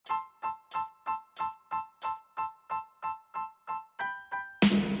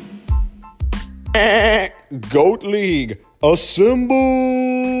Goat League,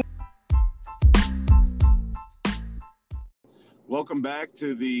 assemble! Welcome back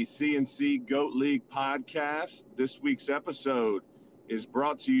to the CNC Goat League podcast. This week's episode is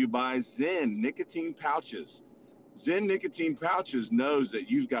brought to you by Zyn Nicotine Pouches. Zyn Nicotine Pouches knows that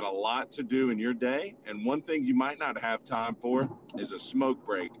you've got a lot to do in your day, and one thing you might not have time for is a smoke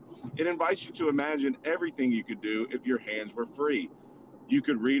break. It invites you to imagine everything you could do if your hands were free. You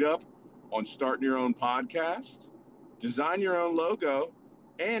could read up on starting your own podcast, design your own logo,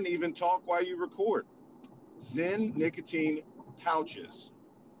 and even talk while you record. Zyn Nicotine Pouches.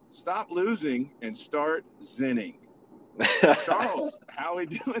 Stop losing and start zenning. Charles, how are we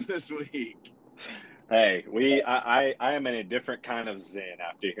doing this week? Hey, I am in a different kind of zen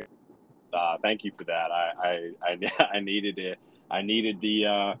after here. Thank you for that. I needed it. I needed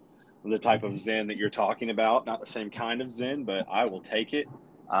the type of zen that you're talking about. Not the same kind of zen, but I will take it.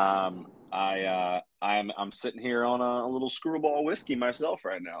 I'm sitting here on a little screwball whiskey myself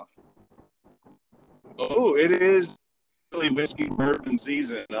right now. Oh, it is really whiskey bourbon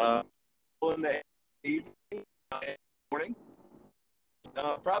season. In the evening, morning.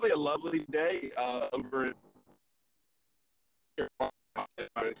 Probably a lovely day over here.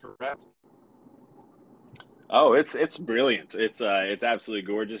 Correct. Oh, it's brilliant. It's absolutely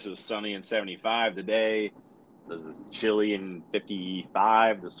gorgeous. It was sunny and 75 today. It was chilly and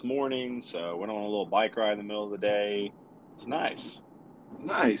 55 this morning. So went on a little bike ride in the middle of the day. It's nice.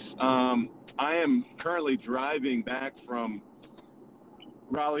 Nice. I am currently driving back from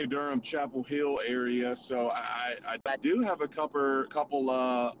Raleigh, Durham, Chapel Hill area, so I do have a couple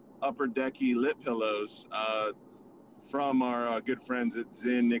upper decky lip pillows from our good friends at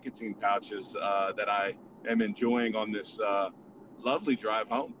Zyn Nicotine Pouches that I am enjoying on this lovely drive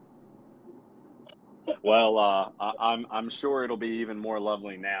home. Well, I'm sure it'll be even more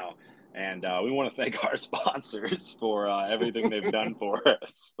lovely now, and we want to thank our sponsors for everything they've done for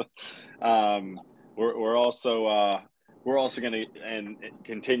us. We're also going to and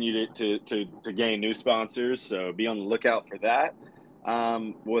continue to gain new sponsors, so be on the lookout for that.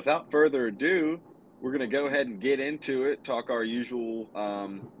 Without further ado, we're going to go ahead and get into it. Talk our usual,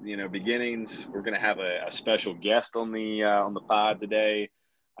 beginnings. We're going to have a special guest on the pod today.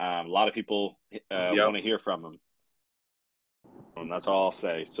 A lot of people want to hear from him, and that's all I'll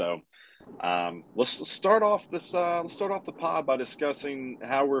say. So let's start off the pod by discussing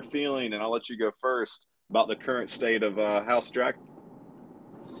how we're feeling, and I'll let you go first about the current state of House Dragon.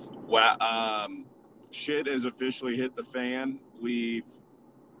 Well, shit has officially hit the fan. We've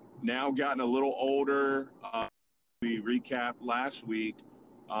now gotten a little older. We recapped last week.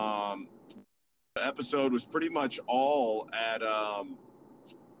 The episode was pretty much all at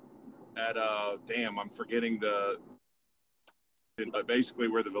damn, I'm forgetting but basically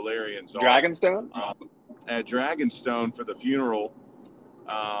where the Valerians are. Dragonstone? At Dragonstone for the funeral.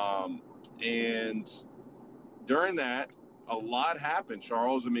 And during that, a lot happened,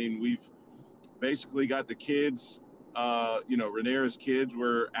 Charles. I mean, we've basically got the kids, Rhaenyra's kids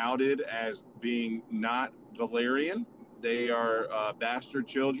were outed as being not Valerian. They are bastard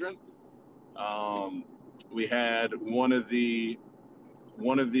children. We had one of the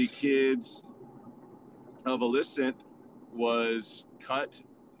kids of Alicent was cut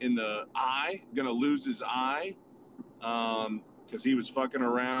in the eye, gonna lose his eye, because he was fucking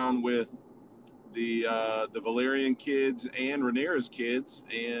around with the Valerian kids and Rhaenyra's kids,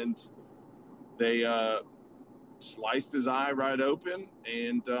 and they sliced his eye right open.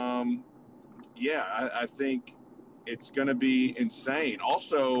 And I think it's gonna be insane.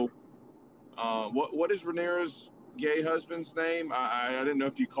 Also, what is Rhaenyra's gay husband's name? I didn't know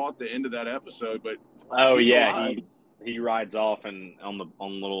if you caught the end of that episode, but he rides off and on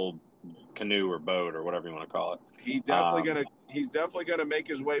little canoe or boat or whatever you want to call it. He's definitely gonna make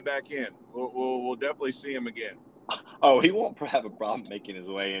his way back in. We'll definitely see him again. Oh, he won't have a problem making his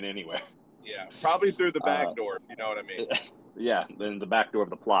way in anywhere. Yeah, probably through the back door. You know what I mean? Yeah, then the back door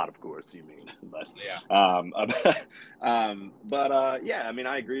of the plot, of course. You mean? But, yeah. Yeah. I mean,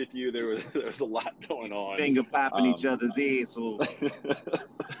 I agree with you. There was a lot going on. Finger popping each other's assholes.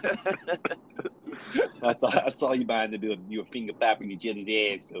 I saw you behind the door. You were finger popping each other's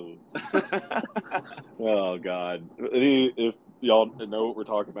assholes. Oh God! If y'all know what we're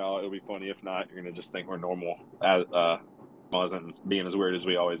talking about, it'll be funny. If not, you're gonna just think we're normal, wasn't being as weird as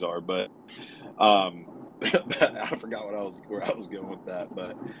we always are. But I forgot where I was going with that.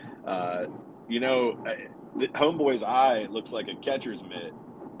 But the homeboy's eye looks like a catcher's mitt.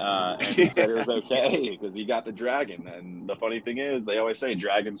 And he said it was okay because he got the dragon. And the funny thing is, they always say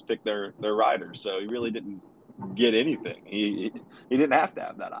dragons pick their riders. So he really didn't get anything. He didn't have to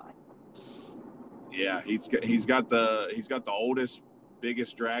have that eye. Yeah, he's got the oldest,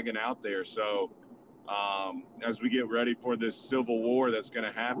 biggest dragon out there. So as we get ready for this civil war that's going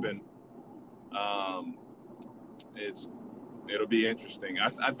to happen, um, it'll be interesting.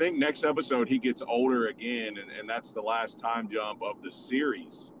 I think next episode he gets older again, and that's the last time jump of the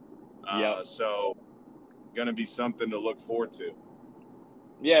series. Yep. So going to be something to look forward to.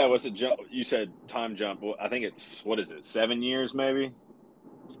 Yeah, what's it? You said time jump. Well, I think it's, what is it, 7 years maybe?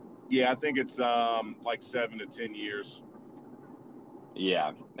 Yeah, I think it's like 7 to 10 years.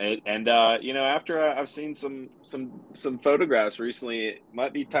 Yeah, and after I've seen some photographs recently, it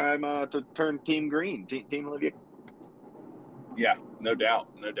might be time to turn Team Green, Team Olivia. Yeah, no doubt.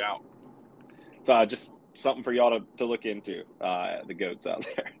 So just something for y'all to look into, the goats out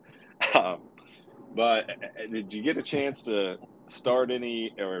there. But did you get a chance to start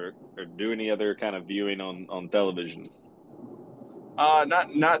any or do any other kind of viewing on television?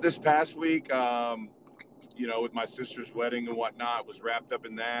 Not this past week. With my sister's wedding and whatnot, was wrapped up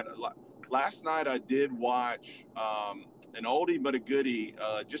in that. Last night I did watch an oldie but a goodie,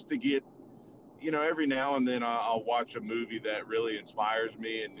 just to get, every now and then I'll watch a movie that really inspires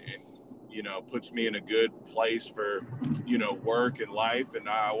me and puts me in a good place for, work and life. And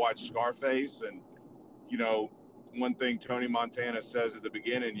I watched Scarface, and, one thing Tony Montana says at the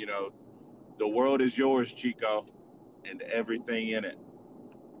beginning, the world is yours, Chico, and everything in it.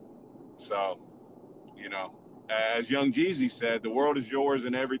 So, as Young Jeezy said, the world is yours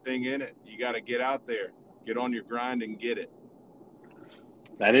and everything in it. You got to get out there, get on your grind and get it.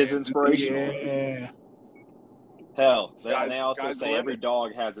 That is inspirational. Yeah. Hell, they also say every limit.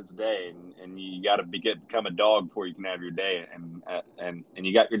 dog has its day, and you got to become a dog before you can have your day, and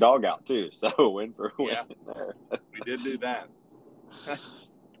you got your dog out too. So win for a win there. We did do that.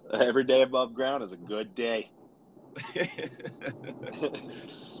 Every day above ground is a good day.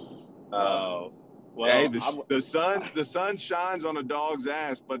 Well, hey, the sun shines on a dog's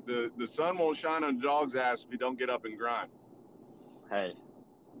ass, but the sun won't shine on a dog's ass if you don't get up and grind. Hey,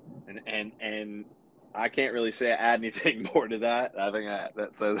 and I can't really add anything more to that. I think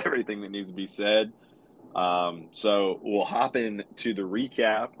that says everything that needs to be said. So we'll hop into the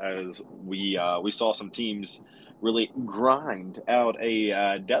recap as we saw some teams really grind out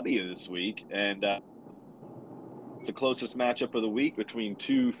a W this week, and the closest matchup of the week between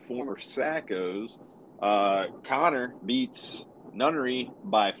two former Sackos. Connor beats Nunnery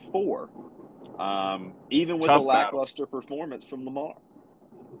by 4, even with Tough a lackluster performance from Lamar.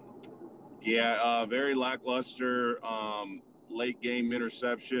 Yeah, very lackluster late game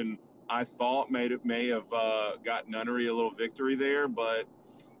interception. I thought may have got Nunnery a little victory there, but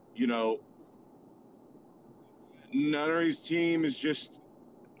Nunnery's team is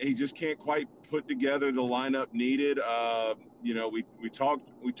he just can't quite put together the lineup needed. We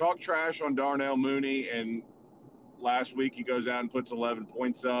talked trash on Darnell Mooney, and last week he goes out and puts 11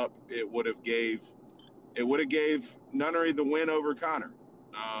 points up. It would have gave Nunnery the win over Connor.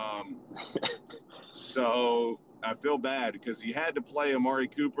 So I feel bad because he had to play Amari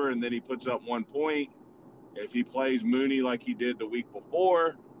Cooper, and then he puts up 1 point. If he plays Mooney like he did the week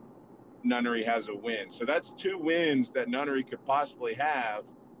before, Nunnery has a win. So that's 2 wins that Nunnery could possibly have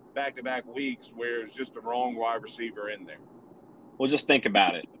back-to-back weeks where it's just the wrong wide receiver in there. Well, just think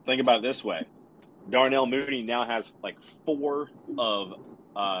about it. Think about it this way. Darnell Mooney now has like 4 of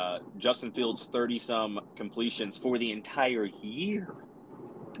Justin Fields' 30-some completions for the entire year.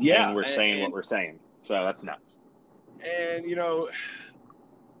 Yeah. And we're saying what we're saying. So that's nuts. And,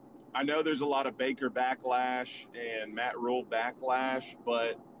 I know there's a lot of Baker backlash and Matt Rule backlash,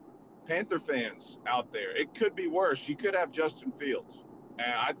 but Panther fans out there, it could be worse. You could have Justin Fields.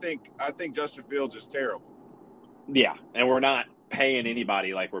 And I think Justin Fields is terrible. Yeah, and we're not paying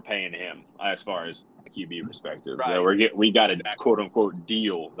anybody like we're paying him as far as QB perspective. Right. So we got a quote unquote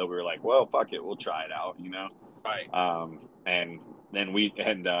deal that we were like, well, fuck it, we'll try it out, Right. And then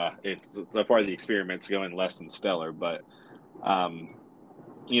it's so far the experiment's going less than stellar, but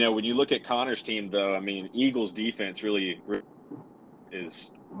when you look at Connor's team, though, I mean, Eagles defense really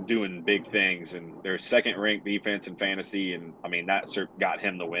is doing big things, and their second-ranked defense in fantasy, and I mean that got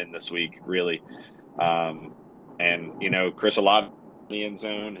him the win this week, really. And Chris Olave in the end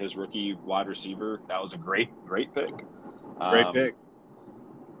zone, his rookie wide receiver, that was a great pick. Great pick.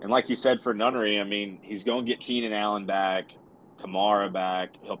 And like you said for Nunnery, I mean, he's going to get Keenan Allen back, Kamara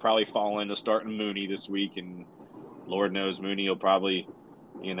back. He'll probably fall into starting Mooney this week, and Lord knows Mooney will probably,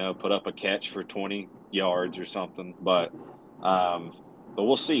 put up a catch for 20 yards or something. But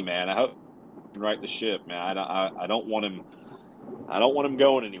we'll see, man. I hope he can right the ship, man. I don't want him. I don't want him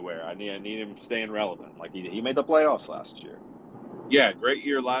going anywhere. I need him staying relevant. Like he made the playoffs last year. Yeah, great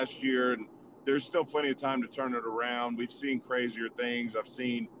year last year, and there's still plenty of time to turn it around. We've seen crazier things. I've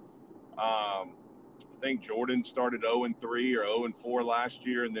seen, I think Jordan started 0-3 or 0-4 last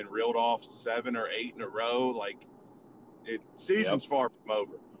year and then reeled off 7 or 8 in a row. Like, season's far from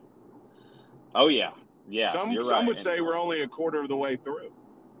over. Oh, yeah. Yeah, Some you're right. would say we're only a quarter of the way through.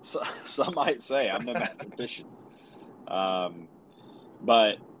 So, some might say I'm the mathematician.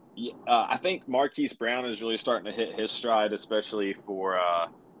 But I think Marquise Brown is really starting to hit his stride, especially for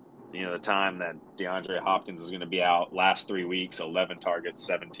the time that DeAndre Hopkins is going to be out. Last 3 weeks, 11 targets,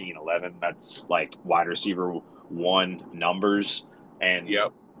 17-11. That's like wide receiver 1 numbers, and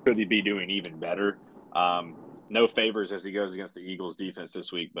could he be doing even better? No favors as he goes against the Eagles defense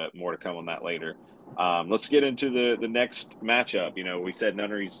this week, but more to come on that later. Let's get into the next matchup. We said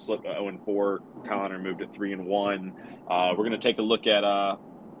Nunnery slipped 0-4. Connor moved to 3-1. We're going to take a look at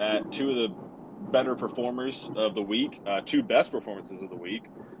 2 of the better performers of the week, 2 best performances of the week.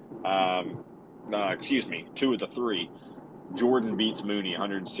 2 of the 3. Jordan beats Mooney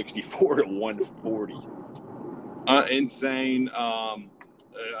 164-140. Insane.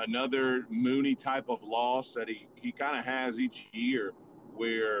 Another Mooney type of loss that he kind of has each year,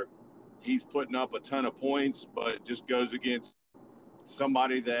 where he's putting up a ton of points, but just goes against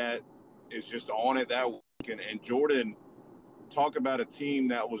somebody that is just on it that week. And Jordan, talk about a team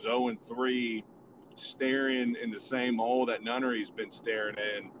that was 0-3, staring in the same hole that Nunnery's been staring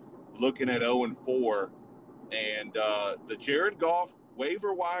in, looking at 0-4. And the Jared Goff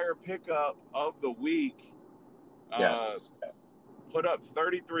waiver wire pickup of the week. Put up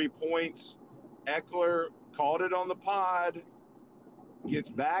 33 points. Eckler caught it on the pod, gets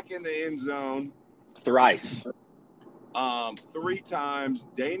back in the end zone. Thrice. 3 times.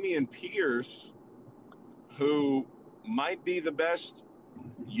 Damian Pierce, who might be the best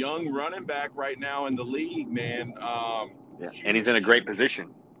young running back right now in the league, man. And he's in a great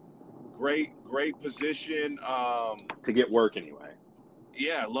position. Great position. To get work anyway.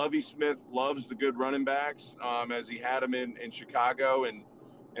 Yeah, Lovie Smith loves the good running backs, as he had them in Chicago and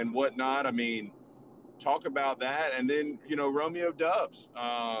whatnot. I mean, talk about that. And then, Romeo Doubs.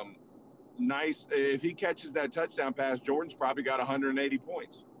 Nice. If he catches that touchdown pass, Jordan's probably got 180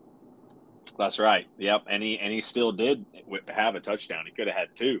 points. That's right. Yep. And he still did have a touchdown. He could have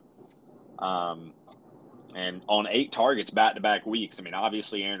had 2. And on 8 targets back-to-back weeks. I mean,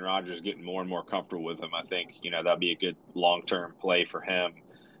 obviously Aaron Rodgers is getting more and more comfortable with him. I think, that'd be a good long-term play for him.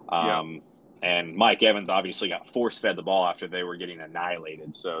 And Mike Evans obviously got force-fed the ball after they were getting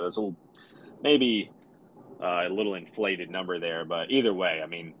annihilated. So there's maybe a little inflated number there. But either way, I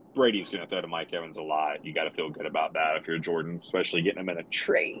mean, Brady's going to throw to Mike Evans a lot. You got to feel good about that if you're Jordan, especially getting him in a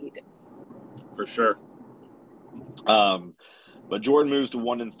trade. For sure. But Jordan moves to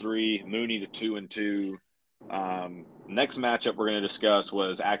 1-3, Mooney to 2-2. Next matchup we're going to discuss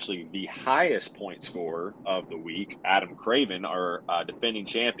was actually the highest point scorer of the week, Adam Craven, our defending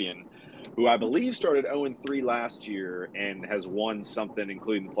champion, who I believe started 0-3 last year and has won something,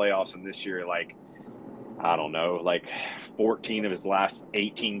 including the playoffs, and this year, 14 of his last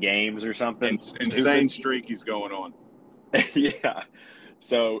 18 games or something. Insane streak he's going on. Yeah.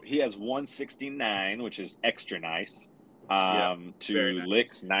 So he has 169, which is extra nice, to nice.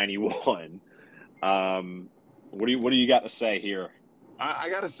 Lick's 91. What do you got to say here? I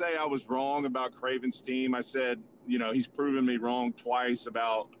got to say I was wrong about Craven's team. I said, he's proven me wrong twice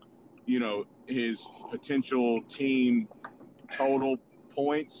about, his potential team total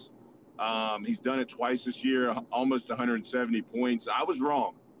points. He's done it twice this year, almost 170 points. I was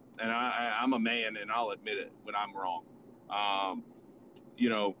wrong, and I'm a man, and I'll admit it when I'm wrong.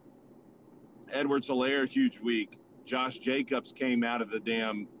 Edwards-Helaire, huge week. Josh Jacobs came out of the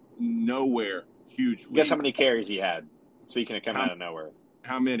damn nowhere. Huge week. Guess how many carries he had? Speaking of coming out of nowhere.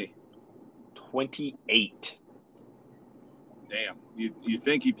 How many? 28. Damn. You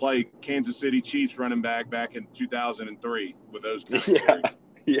think he played Kansas City Chiefs running back in 2003 with those kind of carries.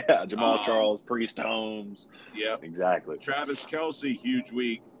 Yeah, Jamal Charles, Priest Holmes. Yeah. Exactly. Travis Kelce, huge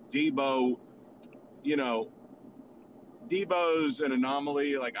week. Debo, Debo's an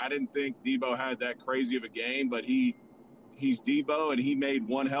anomaly. I didn't think Debo had that crazy of a game, but he's Debo, and he made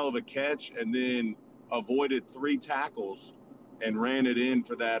one hell of a catch and then avoided 3 tackles and ran it in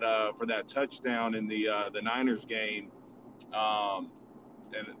for that touchdown in the Niners game.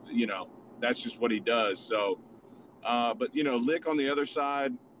 That's just what he does. So, but Lick on the other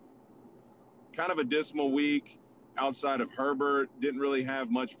side, kind of a dismal week outside of Herbert. Didn't really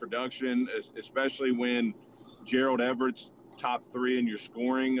have much production, especially when Gerald Everett's top 3 in your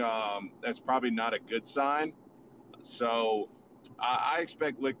scoring. That's probably not a good sign. So I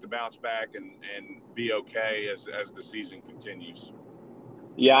expect Lick to bounce back and be okay as the season continues.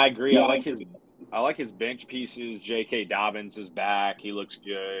 Yeah, I agree. I like his bench pieces. J.K. Dobbins is back. He looks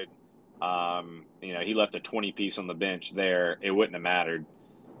good. He left a 20 piece on the bench there. It wouldn't have mattered.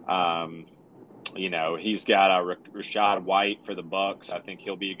 Um, he's got a Rashad White for the Bucks. I think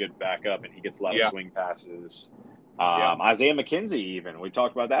he'll be a good backup, and he gets a lot of Yeah. swing passes. Yeah. Isaiah McKenzie, even we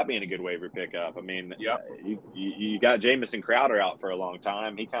talked about that being a good waiver pickup. I mean, Yep. you got Jamison Crowder out for a long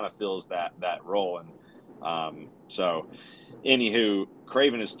time. He kind of fills that role, and so anywho,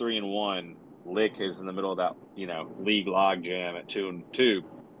 Craven is 3-1. Lick is in the middle of that league log jam at 2-2,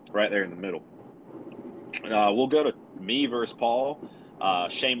 right there in the middle. We'll go to me versus Paul.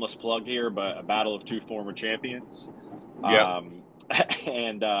 Shameless plug here, but a battle of two former champions. Yep.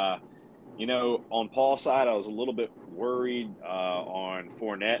 And on Paul's side, I was a little bit worried on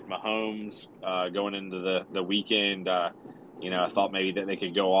Fournette, Mahomes going into the weekend. I thought maybe that they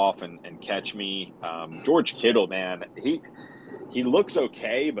could go off and catch me. George Kittle, man, he looks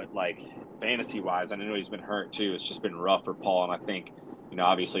okay, but like fantasy wise, I know he's been hurt too. It's just been rough for Paul, and I think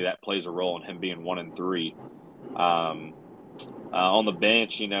obviously that plays a role in him being 1-3. On the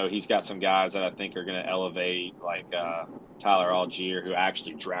bench, he's got some guys that I think are going to elevate, like Tyler Algier, who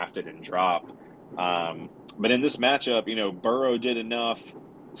actually drafted and dropped. But in this matchup, Burrow did enough.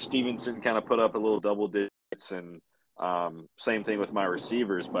 Stevenson kind of put up a little double digits, and same thing with my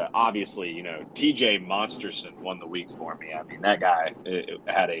receivers. But obviously, TJ Monsterson won the week for me. I mean, that guy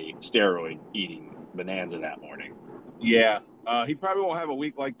had a steroid eating bonanza that morning. Yeah. He probably won't have a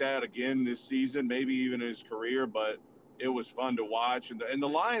week like that again this season, maybe even in his career, but it was fun to watch. And the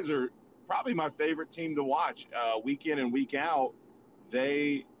Lions are probably my favorite team to watch week in and week out.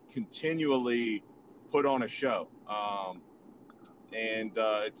 They continually put on a show.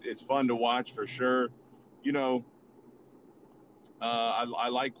 It's fun to watch for sure. I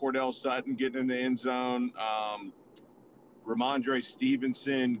like Cordell Sutton getting in the end zone. Ramondre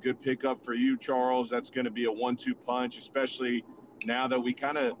Stevenson, good pickup for you, Charles. That's going to be a 1-2 punch, especially now that we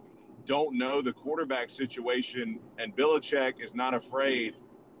kind of don't know the quarterback situation, and Belichick is not afraid.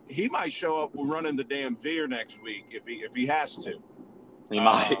 He might show up running the damn veer next week if he has to. He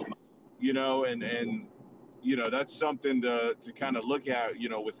might. That's something to kind of look at,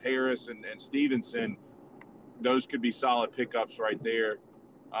 with Harris and Stevenson. Those could be solid pickups right there.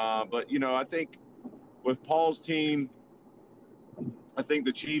 But I think with Paul's team, I think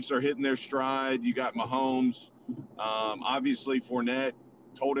the Chiefs are hitting their stride. You got Mahomes. Obviously, Fournette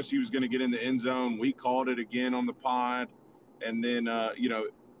told us he was going to get in the end zone. We called it again on the pod. And then,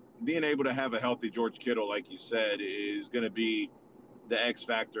 being able to have a healthy George Kittle, like you said, is going to be the X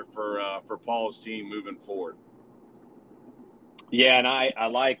factor for Paul's team moving forward. Yeah, and I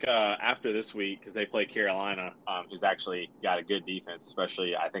like after this week, because they play Carolina, who's actually got a good defense,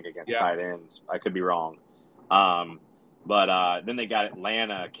 especially I think against tight ends. I could be wrong. But then they got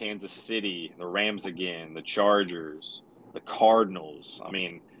Atlanta, Kansas City, the Rams again, the Chargers, the Cardinals. I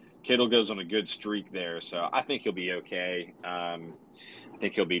mean, Kittle goes on a good streak there, so I think he'll be okay. I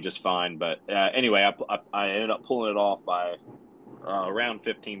think he'll be just fine. But anyway, I ended up pulling it off by around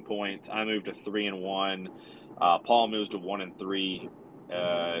 15 points. I moved to 3-1. Paul moves to 1-3.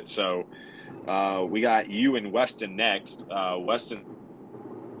 So we got you and Weston next. Weston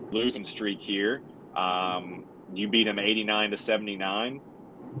losing streak here. You beat him 89-79.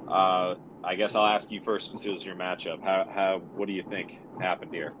 I guess I'll ask you first since it was your matchup. What do you think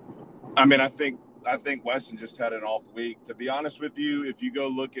happened here? I mean, I think Weston just had an off week. To be honest with you, if you go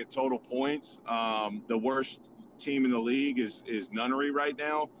look at total points, the worst team in the league is Nunnery right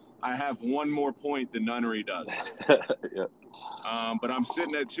now. I have one more point than Nunnery does. Yeah. But I'm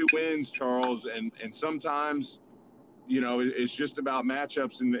sitting at 2 wins, Charles, and sometimes, it's just about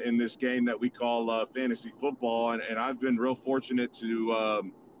matchups in this game that we call fantasy football. And I've been real fortunate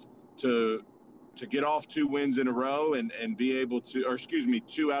to get off 2 wins in a row and be able to, or excuse me,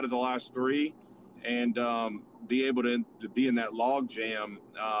 2 out of the last 3, and be able to be in that log jam.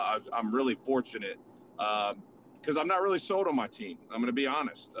 I'm really fortunate because I'm not really sold on my team. I'm going to be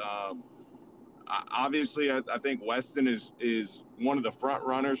honest. Obviously, I think Weston is one of the front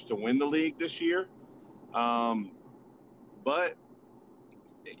runners to win the league this year. But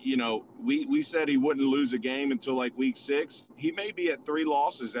we said he wouldn't lose a game until like week 6. He may be at 3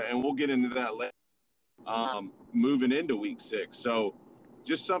 losses, and we'll get into that later. Moving into week 6. So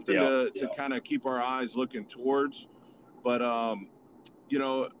just something to kind of keep our eyes looking towards. But,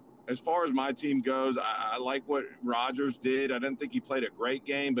 as far as my team goes, I like what Rodgers did. I didn't think he played a great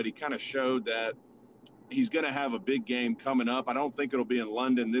game, but he kind of showed that he's going to have a big game coming up. I don't think it'll be in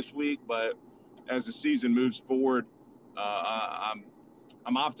London this week, but as the season moves forward,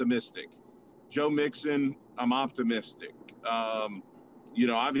 I'm optimistic. Joe Mixon, I'm optimistic.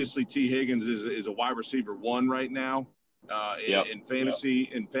 obviously T. Higgins is a wide receiver 1 right now in fantasy.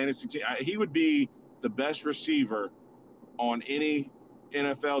 In fantasy team, he would be the best receiver on any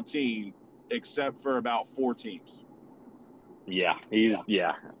NFL team except for about 4 teams. Yeah, he's He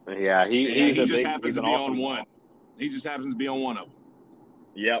just happens to be on one. He just happens to be on one of them.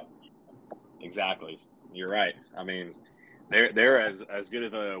 Yep, exactly. You're right. I mean, they're as good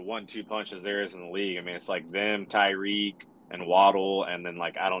of a 1-2 punch as there is in the league. I mean, it's like them, Tyreek, and Waddle, and then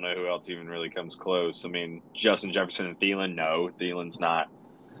I don't know who else even really comes close. I mean, Justin Jefferson and Thielen. No, Thielen's not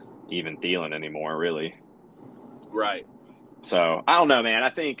even Thielen anymore, really. Right. So I don't know, man. I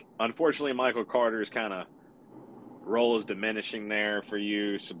think unfortunately Michael Carter's kind of role is diminishing there for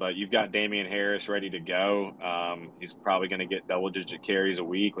you. But you've got Damian Harris ready to go. He's probably going to get double-digit carries a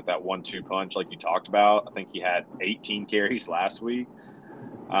week with that 1-2 punch, like you talked about. I think he had 18 carries last week.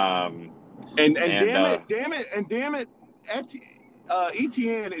 And damn it,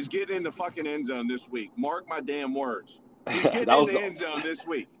 Etienne is getting in the fucking end zone this week. Mark my damn words. He's getting in the end zone this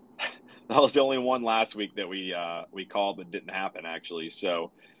week. That was the only one last week that we called that didn't happen, actually.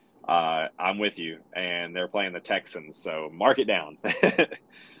 So I'm with you. And they're playing the Texans, so mark it down.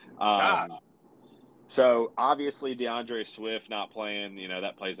 So obviously DeAndre Swift not playing,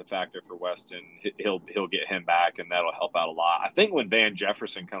 that plays a factor for Weston. He'll get him back, and that'll help out a lot. I think when Van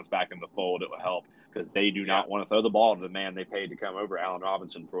Jefferson comes back in the fold, it will help because they do not want to throw the ball to the man they paid to come over, Allen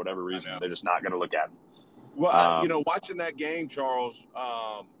Robinson, for whatever reason. They're just not going to look at him. Well, watching that game, Charles,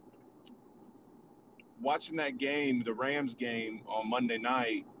 the Rams game on Monday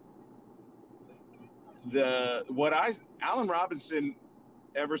night, Allen Robinson,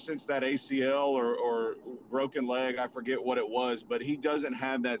 ever since that ACL or broken leg, I forget what it was, but he doesn't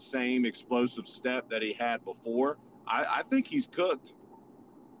have that same explosive step that he had before. I think he's cooked.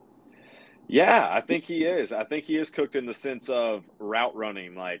 Yeah, I think he is. I think he is cooked in the sense of route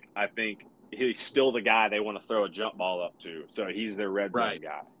running. Like, I think he's still the guy they want to throw a jump ball up to. So he's their red zone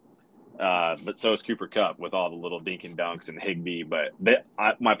guy. But so is Cooper Kupp with all the little dink and dunks and Higbee. But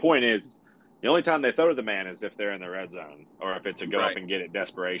my point is, the only time they throw to the man is if they're in the red zone or if it's a go up and get it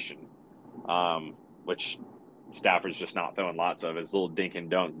desperation, which Stafford's just not throwing lots of. It's little dink and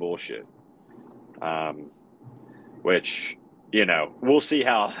dunk bullshit, which, we'll see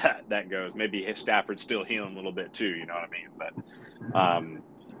how that goes. Maybe Stafford's still healing a little bit too, you know what I mean? But,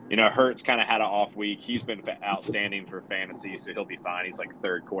 Hurts kind of had an off week. He's been outstanding for fantasy, so he'll be fine. He's like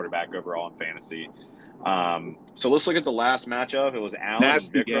third quarterback overall in fantasy. So let's look at the last matchup. It was Allen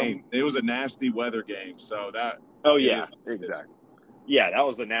nasty and Vikram. Game. It was a nasty weather game. So that. Oh yeah, exactly. Yeah, that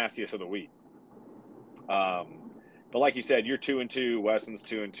was the nastiest of the week. But like you said, you're 2-2. Weston's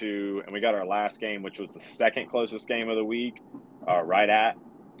 2-2, and we got our last game, which was the second closest game of the week, right at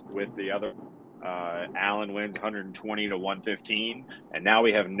with the other. Allen wins 120-115, and now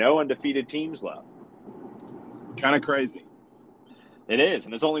we have no undefeated teams left. Kind of crazy. It is,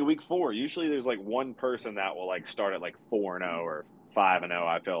 and it's only week 4. Usually there's like one person that will start at 4-0 or 5-0,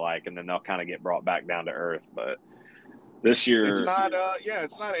 I feel like, and then they'll kind of get brought back down to earth. But this year it's not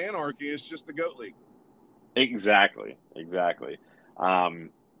it's not anarchy, it's just the GOAT League. Exactly.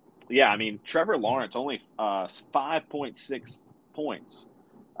 Yeah, I mean, Trevor Lawrence only 5.6 points,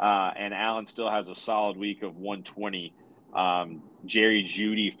 and Allen still has a solid week of 120. Jerry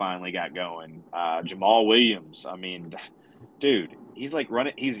Jeudy finally got going. Jamal Williams, I mean, dude, he's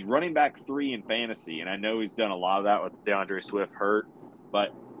running back 3 in fantasy, and I know he's done a lot of that with DeAndre Swift hurt,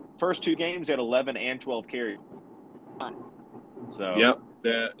 but first 2 games he had 11 and 12 carries. So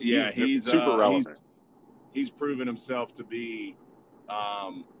he's super relevant. He's proven himself to be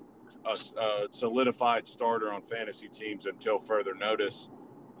a solidified starter on fantasy teams until further notice.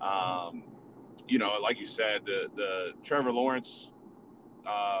 Like you said, the Trevor Lawrence,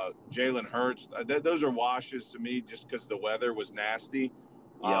 Jalen Hurts, those are washes to me just because the weather was nasty.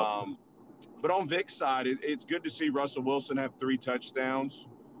 Yep. But on Vic's side, it's good to see Russell Wilson have 3 touchdowns.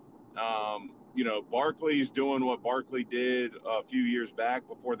 Barkley's doing what Barkley did a few years back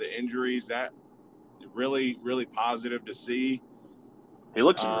before the injuries. That really, really positive to see. He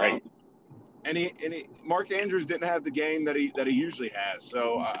looks great. And Mark Andrews didn't have the game that he usually has.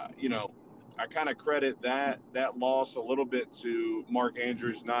 So, I kind of credit that loss a little bit to Mark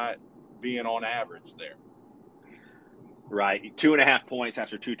Andrews not being on average there. Right. 2.5 points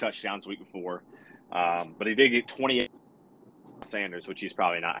after 2 touchdowns the week before. But he did get 28 Sanders, which he's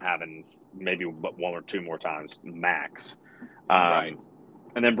probably not having maybe but 1 or 2 more times max. Right.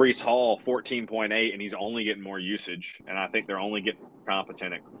 And then Breece Hall, 14.8, and he's only getting more usage. And I think they're only getting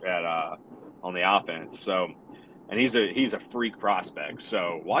competent at on the offense. So, and he's a freak prospect.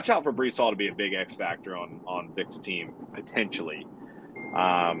 So watch out for Breece Hall to be a big X factor on Vic's team potentially.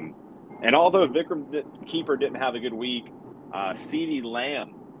 And although Vikram keeper didn't have a good week, CeeDee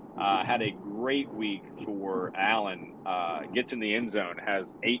Lamb had a great week for Allen. Gets in the end zone,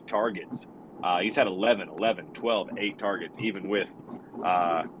 has 8 targets. He's had 11, 12, 8 targets, even with,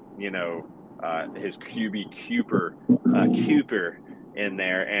 his QB Cooper in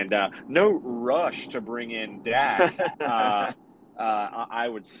there. And no rush to bring in Dak, I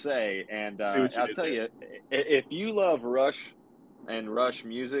would say. And I'll tell you, if you love Rush and Rush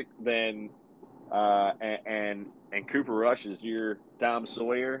music, then and Cooper Rush is your Tom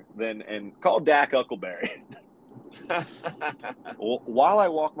Sawyer, and call Dak Huckleberry. While I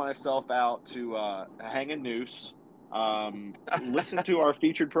walk myself out to hang a noose, listen to our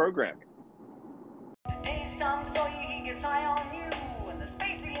featured programming. Hey, Tom Sawyer, he gets high on you, and the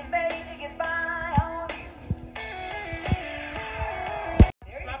space he invades, he gets by on you.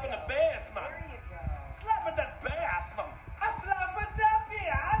 Slapping the bass, man. There you go. Slapping that bass, man. I slapping that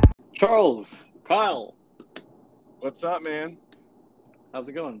bass. Charles, Kyle, What's up, man? how's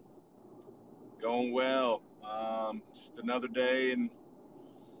it going? Going well. Just another day in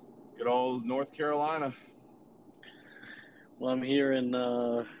good old North Carolina. Well, I'm here in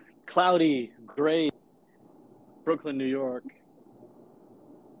cloudy, gray Brooklyn, New York.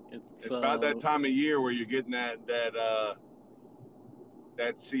 It's about that time of year where you're getting that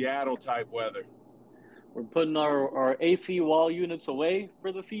Seattle type weather. We're putting our AC wall units away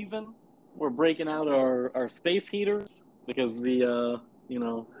for the season. We're breaking out our space heaters because the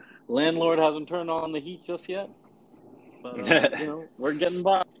landlord hasn't turned on the heat just yet. But we're getting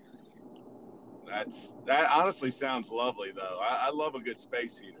by. That honestly sounds lovely, though. I love a good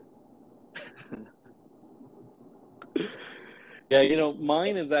space heater. Yeah,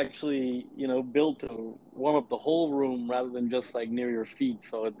 mine is actually, built to warm up the whole room rather than just like near your feet.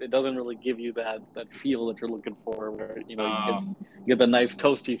 So it doesn't really give you that feel that you're looking for where, you get the nice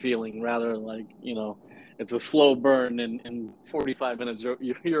toasty feeling rather than like, it's a slow burn and in 45 minutes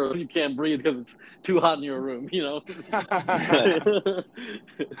you can't breathe because it's too hot in your room,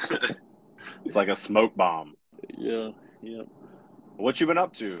 It's like a smoke bomb. Yeah. What you been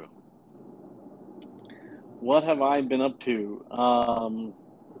up to? What have I been up to? I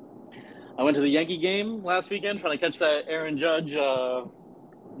went to the Yankee game last weekend trying to catch that Aaron Judge,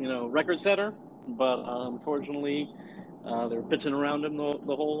 record setter. But unfortunately, they were pitching around him the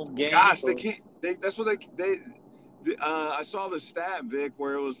whole game. Gosh, they can't. That's what I saw the stat, Vic,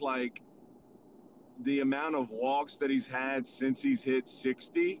 where it was like the amount of walks that he's had since he's hit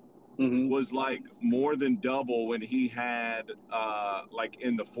 60 was like more than double when he had like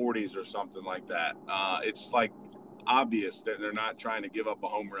in the 40s or something like that. It's like obvious that they're not trying to give up a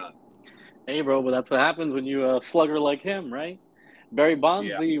home run. Hey, bro, but that's what happens when you a slugger like him, right? Barry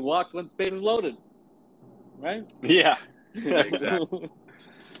Bonds, he walked with bases loaded, right? Yeah. Exactly.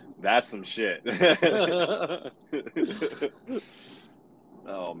 That's some shit.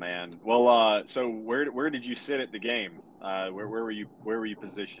 Oh man. Well, so where did you sit at the game? Where were you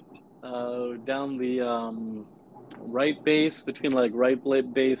positioned? Down the right base, between like right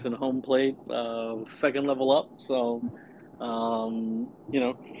base and home plate, second level up. So,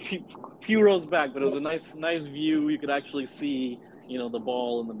 few rows back, but it was a nice view. You could actually see, the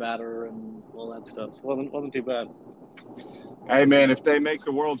ball and the batter and all that stuff. So it wasn't too bad. Hey man, if they make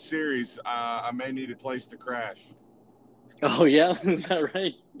the World Series, I may need a place to crash. Oh yeah, is that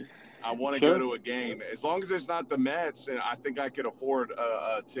right? I want to go to a game as long as it's not the Mets, and I think I could afford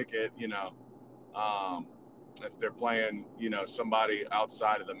a ticket. If they're playing, somebody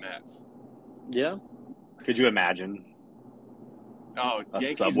outside of the Mets. Yeah. Could you imagine? Oh, a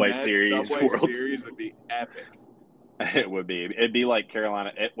Yankees Subway Mets, Series. Subway Series would be epic. It would be. It'd be like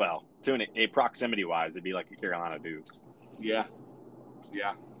Carolina. To a proximity wise, it'd be like the Carolina Dukes. Yeah.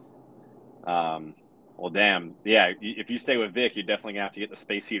 Well, damn. Yeah, if you stay with Vic, you're definitely gonna have to get the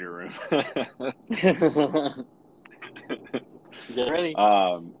space heater room. Get ready.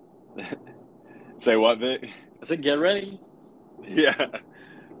 Say what, Vic? I said get ready. Yeah.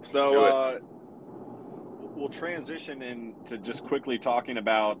 So we'll transition into just quickly talking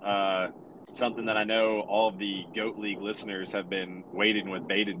about something that I know all of the Goat League listeners have been waiting with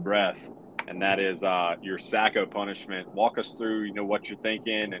bated breath, and that is your Sacco punishment. Walk us through, what you're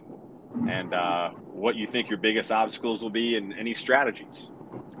thinking and what you think your biggest obstacles will be and any strategies.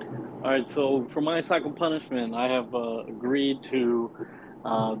 All right, so for my Sacco punishment, I have agreed to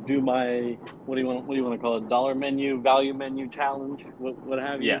do my what do you want to call it? Dollar menu, value menu challenge, what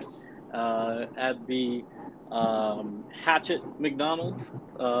have you? Yes. At the Hatchet McDonald's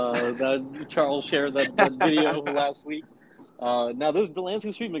that Charles shared that video last week. Now, this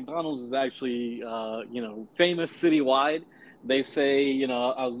Delancey Street McDonald's is actually famous citywide. they say, you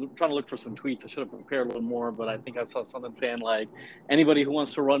know, I was trying to look for some tweets. I should have prepared a little more, but I think I saw something saying like, anybody who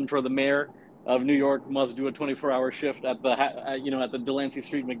wants to run for the mayor of New York must do a 24-hour shift at the Delancey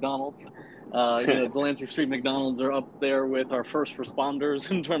Street McDonald's. Delancey Street McDonald's are up there with our first responders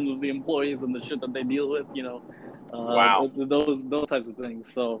in terms of the employees and the shit that they deal with. Wow. Those types of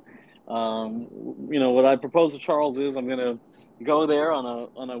things. So, what I propose to Charles is I'm gonna go there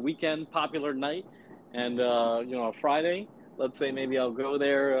on a weekend popular night, and a Friday. Let's say maybe I'll go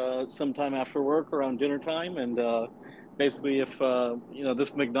there sometime after work around dinner time, and basically if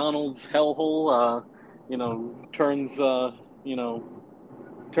this McDonald's hellhole turns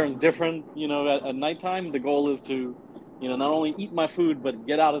different at nighttime, the goal is to not only eat my food but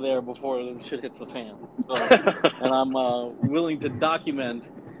get out of there before the shit hits the fan. So, and I'm willing to document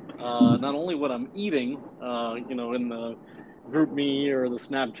not only what I'm eating in the group me or the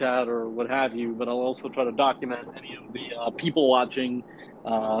Snapchat or what have you, but I'll also try to document any of the people watching,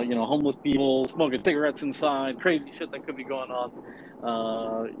 homeless people smoking cigarettes inside, crazy shit that could be going on,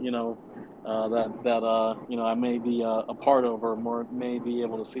 I may be a part of or more may be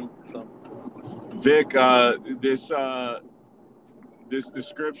able to see. So, Vic, this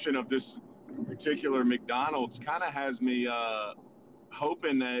description of this particular McDonald's kind of has me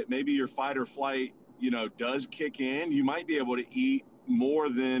hoping that maybe your fight or flight does kick in. You might be able to eat more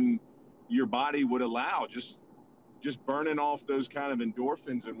than your body would allow, just burning off those kind of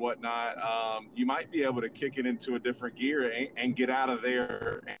endorphins and whatnot. You might be able to kick it into a different gear and get out of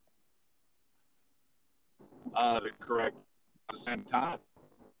there the correct at the same time.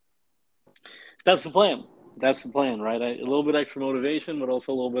 That's the plan. Right? A little bit extra motivation, but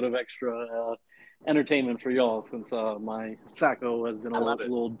also a little bit of extra entertainment for y'all, since my Sacco has been a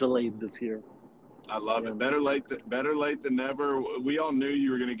little delayed this year. I love it. Better late than never. We all knew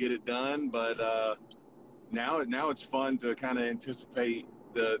you were going to get it done, but now it's fun to kind of anticipate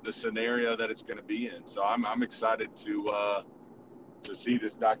the scenario that it's going to be in. So I'm excited to see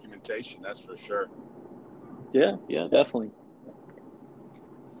this documentation. That's for sure. Yeah, definitely.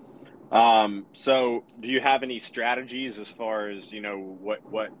 So do you have any strategies as far as,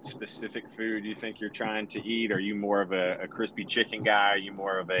 what specific food you think you're trying to eat? Are you more of a crispy chicken guy? Are you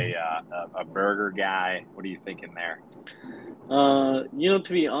more of a burger guy? What are you thinking there? To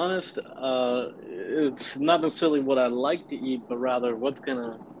be honest, it's not necessarily what I like to eat, but rather what's going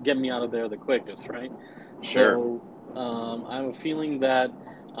to get me out of there the quickest, right? Sure. So, I have a feeling that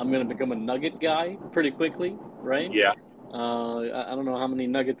I'm going to become a nugget guy pretty quickly, right? Yeah. I don't know how many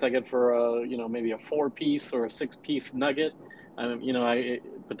nuggets I get for maybe a 4-piece or a 6-piece nugget.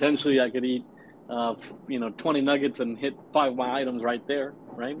 Potentially I could eat 20 nuggets and hit 5 items right there,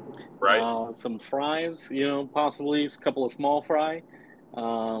 right? Right. Some fries, possibly a couple of small fry.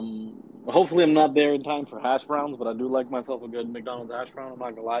 Hopefully I'm not there in time for hash browns, but I do like myself a good McDonald's hash brown. I'm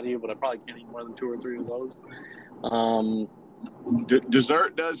not gonna lie to you, but I probably can't eat more than 2 or 3 of those.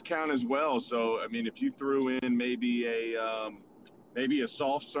 Dessert does count as well. So, I mean, if you threw in maybe a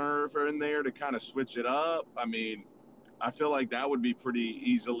soft serve in there to kind of switch it up, I mean, I feel like that would be pretty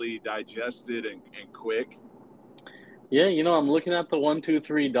easily digested and quick. Yeah, I'm looking at the $1, $2,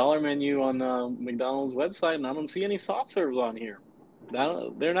 $3 menu on McDonald's website, and I don't see any soft serves on here.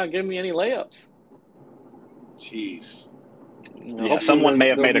 They're not giving me any layups. Jeez. Yeah, someone may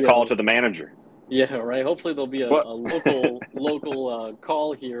have made a call to the manager. Yeah, right. Hopefully there'll be a local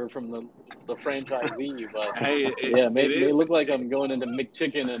call here from the franchisee. But hey, they look like I'm going into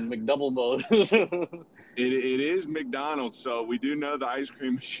McChicken and McDouble mode. It is McDonald's, so we do know the ice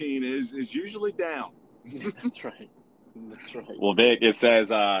cream machine is usually down. That's right. Well, Vic, it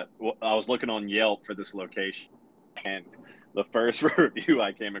says I was looking on Yelp for this location, and the first review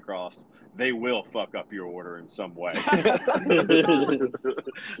I came across, they will fuck up your order in some way.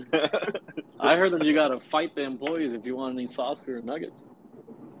 I heard that you got to fight the employees if you want any sauce for your nuggets.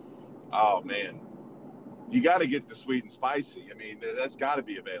 Oh, man. You got to get the sweet and spicy. I mean, that's got to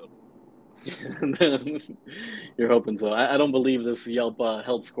be available. You're hoping so. I don't believe this Yelp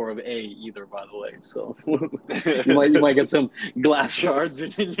health score of A either, by the way. So you might get some glass shards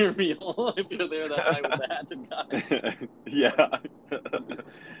in your meal if you're there that night with the hatchet guy.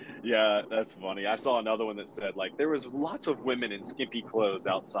 Yeah, that's funny. I saw another one that said, like, there was lots of women in skimpy clothes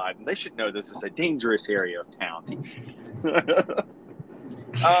outside, and they should know this is a dangerous area of town.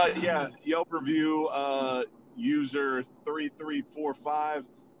 Yeah, Yelp review user 3345.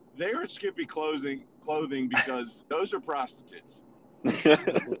 They are skimpy clothing because those are prostitutes.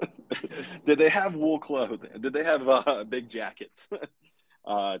 Did they have wool clothing? Did they have big jackets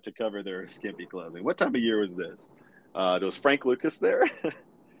to cover their skimpy clothing? What time of year was this? Was Frank Lucas there?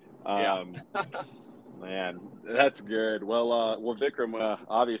 Yeah. Man, That's good. Well, Vikram,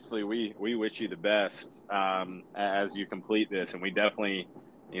 obviously we wish you the best as you complete this, and we definitely,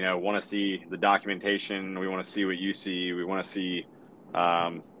 want to see the documentation. We want to see what you see. We want to see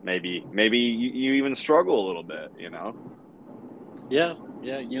maybe you even struggle a little bit. Yeah,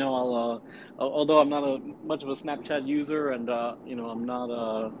 yeah. Although I'm not much of a Snapchat user, and I'm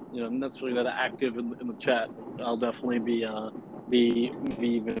not necessarily that active in the chat, I'll definitely be maybe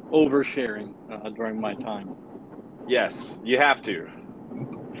even oversharing during my time. Yes, you have to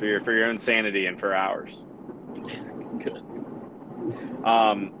for your own sanity and for ours. Good.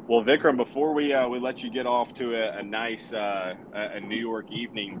 Well, Vikram, before we let you get off to a nice a New York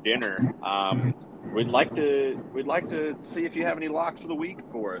evening dinner, we'd like to see if you have any locks of the week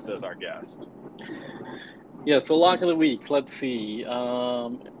for us as our guest. Yeah. So lock of the week. Let's see.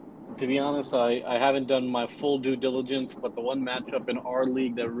 To be honest, I haven't done my full due diligence, but the one matchup in our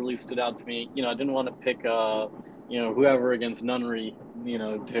league that really stood out to me, I didn't want to pick whoever against Nunnery,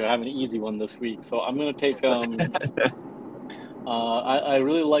 to have an easy one this week. So I'm gonna take I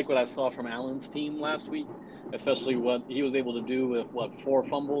really like what I saw from Allen's team last week, especially what he was able to do with 4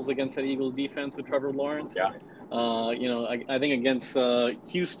 fumbles against that Eagles defense with Trevor Lawrence. Yeah. I think against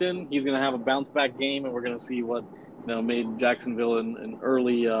Houston, he's going to have a bounce back game, and we're going to see what made Jacksonville an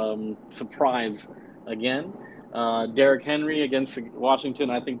early surprise again. Derrick Henry against Washington,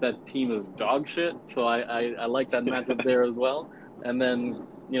 I think that team is dog shit, so I like that matchup there as well. And then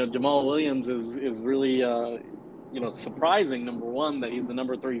Jamal Williams is really surprising, number one, that he's the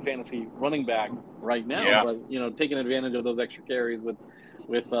number 3 fantasy running back right now. Yeah. But taking advantage of those extra carries with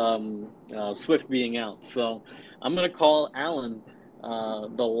Swift being out. So I'm going to call Allen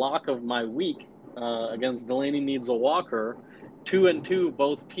the lock of my week against Delaney Needs a Walker. 2-2,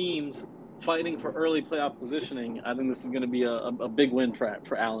 both teams fighting for early playoff positioning. I think this is going to be a big win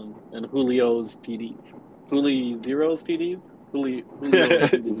for Allen and Julio's TDs. Julio's TDs? Julio's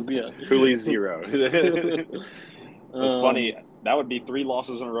TDs, yeah. Julio 0. It's funny. That would be 3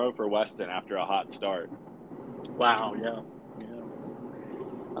 losses in a row for Weston after a hot start. Wow, yeah.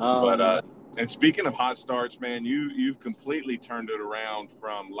 But and speaking of hot starts, man, you've completely turned it around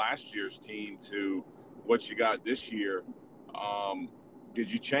from last year's team to what you got this year. Did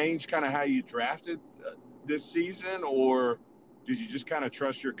you change kind of how you drafted this season, or did you just kind of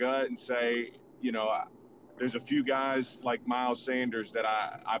trust your gut and say, there's a few guys like Miles Sanders that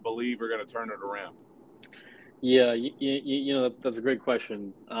I believe are going to turn it around? Yeah, that's a great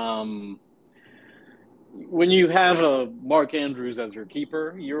question. When you have a Mark Andrews as your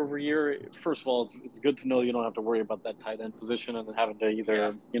keeper year over year, first of all, it's good to know you don't have to worry about that tight end position and having to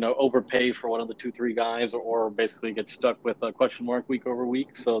either overpay for one of the 2-3 guys or basically get stuck with a question mark week over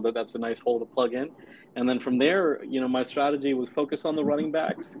week. So that's a nice hole to plug in. And then from there, my strategy was focus on the running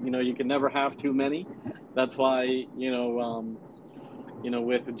backs. You can never have too many. That's why with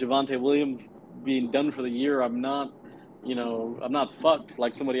Javonte Williams being done for the year, I'm not fucked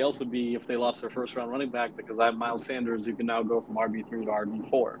like somebody else would be if they lost their first round running back, because I have Miles Sanders who can now go from RB3 to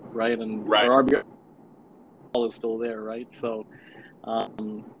RB4, right? And our RB is still there, right? So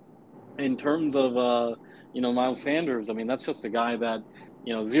in terms of Miles Sanders, I mean, that's just a guy that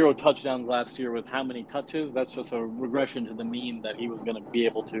 0 touchdowns last year with how many touches? That's just a regression to the mean that he was going to be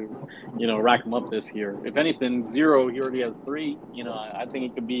able to rack them up this year. If anything, 0, he already has 3. I think he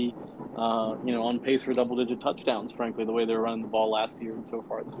could be on pace for double-digit touchdowns, frankly, the way they were running the ball last year and so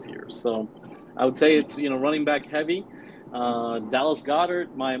far this year. So I would say it's, running back heavy. Dallas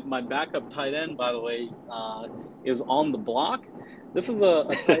Goedert, my backup tight end, by the way, is on the block. This is a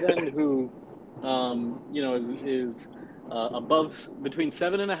tight end who, is above between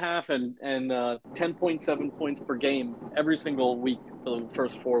 7.5 and 10.7 points per game every single week for the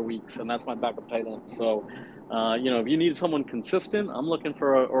first 4 weeks, and that's my backup tight end. So, if you need someone consistent, I'm looking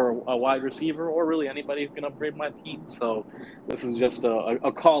for a wide receiver or really anybody who can upgrade my team. So this is just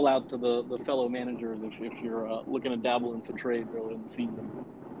a call out to the fellow managers if you're looking to dabble into trades early in the season.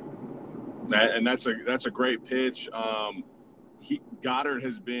 And that's a great pitch. Goddard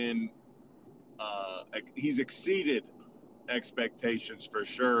has been he's exceeded expectations for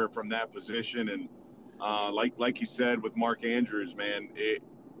sure from that position, and like you said with Mark Andrews, man,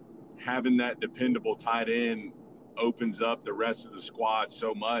 having that dependable tight end opens up the rest of the squad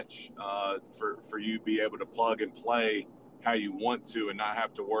so much for you to be able to plug and play how you want to and not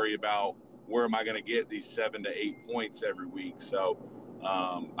have to worry about where am I going to get these 7 to 8 points every week. So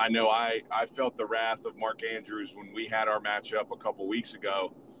I know I felt the wrath of Mark Andrews when we had our matchup a couple weeks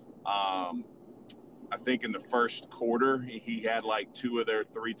ago. I think in the first quarter, he had like 2 of their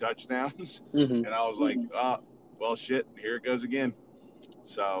 3 touchdowns. Mm-hmm. And I was like, oh, well, shit, here it goes again.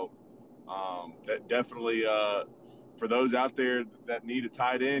 So That definitely for those out there that need a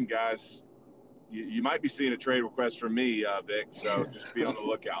tight end, guys, you might be seeing a trade request from me, Vic. So just be on the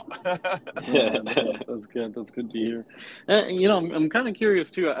lookout. Yeah, that's good. That's good to hear. And, I'm kind of curious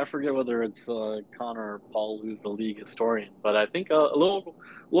too. I forget whether it's Connor or Paul who's the league historian, but I think a little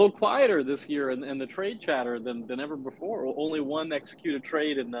quieter this year in the trade chatter than ever before. Only one executed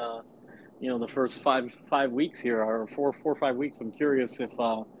trade in the first five weeks here, or four or 5 weeks. I'm curious if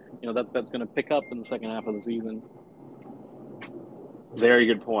that's going to pick up in the second half of the season. Very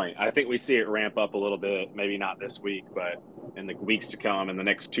good point. I think we see it ramp up a little bit, maybe not this week, but in the weeks to come, in the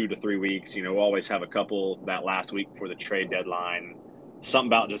next 2 to 3 weeks. We'll always have a couple that last week before the trade deadline. Something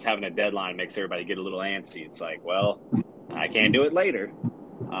about just having a deadline makes everybody get a little antsy. It's like, well, I can't do it later.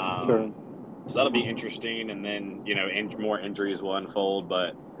 Sure. So that'll be interesting, and then more injuries will unfold.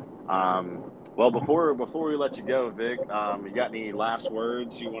 But well, before we let you go, Vic, you got any last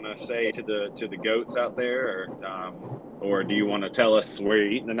words you want to say to the goats out there, or do you want to tell us where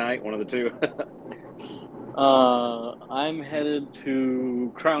you're eating tonight? One of the two. I'm headed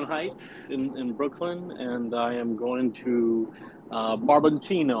to Crown Heights in Brooklyn, and I am going to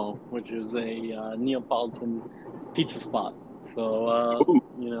Barboncino, which is a Neapolitan pizza spot. So,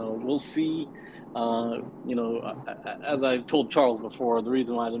 we'll see. As I told Charles before, the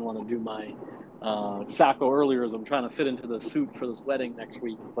reason why I didn't want to do my Sacco earlier is I'm trying to fit into the suit for this wedding next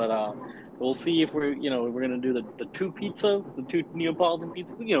week. But we'll see if we're going to do the two pizzas, the two Neapolitan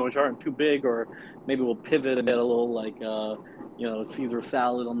pizzas, which aren't too big, or maybe we'll pivot and get a little like Caesar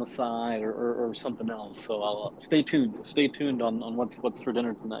salad on the side or something else. So I'll stay tuned. Stay tuned on what's for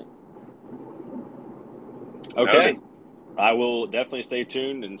dinner tonight. Okay. I will definitely stay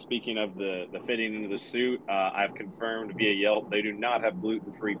tuned. And speaking of the fitting into the suit, I've confirmed via Yelp they do not have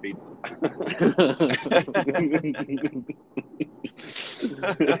gluten-free pizza.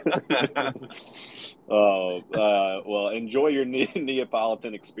 Well, enjoy your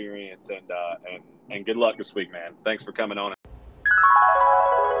Neapolitan experience, and good luck this week, man. Thanks for coming on.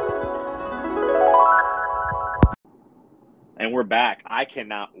 And we're back. I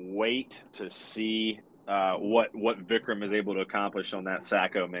cannot wait to see what Vikram is able to accomplish on that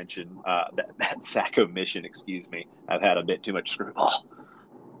Sacco mission. That Sacco mission, excuse me. I've had a bit too much screwball.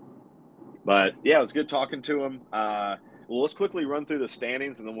 But yeah, it was good talking to him. Well, let's quickly run through the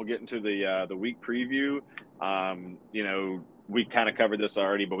standings, and then we'll get into the week preview. We kind of covered this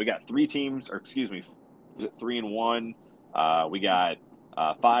already, but we got 3 teams, or excuse me, 3-1. We got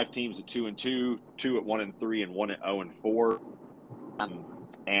 5 teams at 2-2, 2 at 1-3, and 1 at 0-4.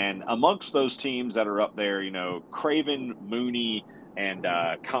 And amongst those teams that are up there, Craven, Mooney, and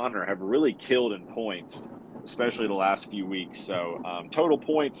Connor have really killed in points, especially the last few weeks. So total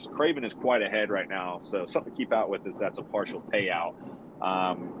points, Craven is quite ahead right now. So something to keep out with is that's a partial payout.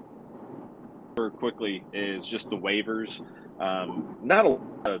 Quickly is just the waivers. Not a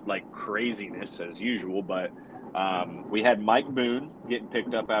lot of craziness as usual, but we had Mike Boone getting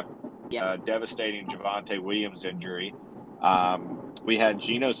picked up after devastating Javonte Williams injury. We had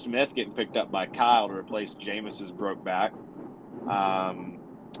Geno Smith getting picked up by Kyle to replace Jameis's broke back.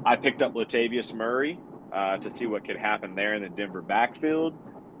 I picked up Latavius Murray to see what could happen there in the Denver backfield.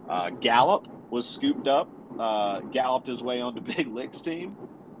 Gallup was scooped up, galloped his way onto Big Lick's team,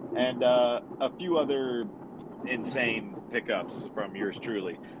 and a few other insane pickups from yours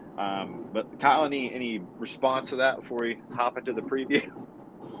truly. But Kyle, any response to that before we hop into the preview?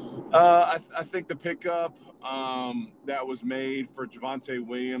 I think the pickup that was made for Javonte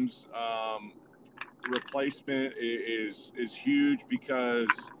Williams replacement is huge because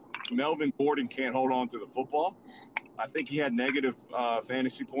Melvin Gordon can't hold on to the football. I think he had negative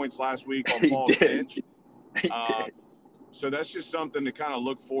fantasy points last week on Paul's bench. So that's just something to kind of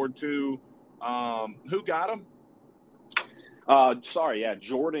look forward to. Who got him?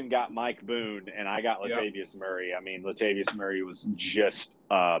 Jordan got Mike Boone, and I got Latavius Murray. I mean, Latavius Murray was just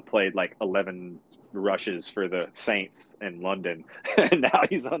played 11 rushes for the Saints in London, and now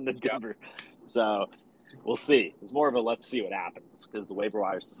he's on the Denver. So we'll see. It's more of a let's see what happens because the waiver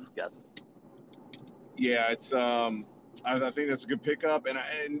wire is disgusting. Yeah, it's I think that's a good pickup, and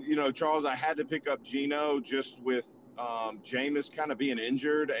Charles, I had to pick up Geno just with Jameis kind of being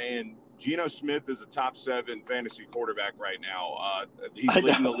injured, and Geno Smith is a top 7 fantasy quarterback right now. He's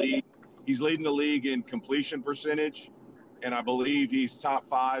leading the league. He's leading the league in completion percentage, and I believe he's top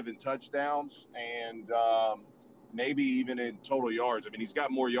 5 in touchdowns, and maybe even in total yards. I mean, he's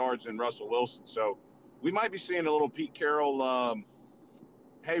got more yards than Russell Wilson. So we might be seeing a little Pete Carroll,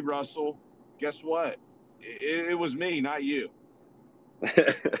 hey, Russell, guess what? It was me, not you.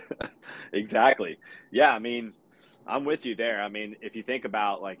 Exactly. Yeah, I mean, I'm with you there. I mean, if you think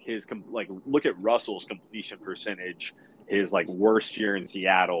about like look at Russell's completion percentage, his like worst year in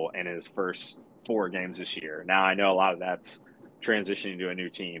Seattle and his first 4 games this year. Now I know a lot of that's transitioning to a new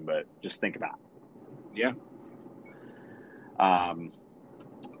team, but just think about it. Yeah.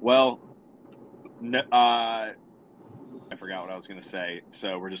 Well, no, I forgot what I was going to say,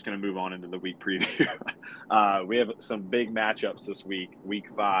 so we're just going to move on into the week preview. We have some big matchups this week, week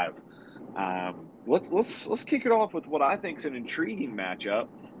 5. Let's kick it off with what I think is an intriguing matchup,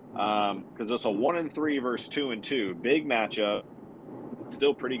 because it's a 1-3 versus 2-2, big matchup.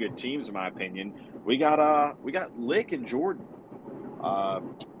 Still pretty good teams in my opinion. We got Lick and Jordan.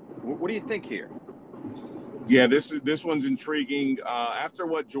 What do you think here? Yeah, this one's intriguing. After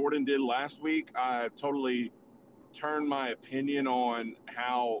what Jordan did last week, I've totally turned my opinion on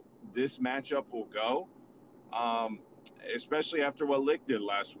how this matchup will go, especially after what Lick did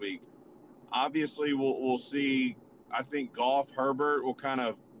last week. Obviously, we'll see. I think Goff, Herbert will kind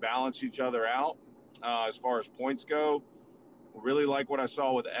of balance each other out as far as points go. Really like what I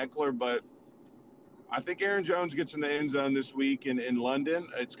saw with Eckler, but I think Aaron Jones gets in the end zone this week in London.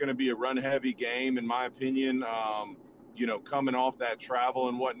 It's going to be a run-heavy game, in my opinion. Coming off that travel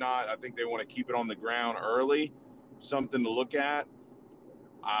and whatnot, I think they want to keep it on the ground early, something to look at.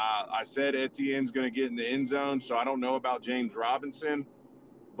 I said Etienne's going to get in the end zone, so I don't know about James Robinson.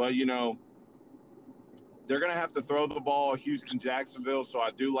 But, they're going to have to throw the ball, Houston, Jacksonville, so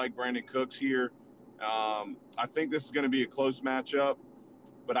I do like Brandon Cooks here. I think this is going to be a close matchup.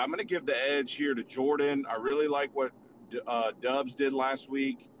 But I'm going to give the edge here to Jordan. I really like what Dubs did last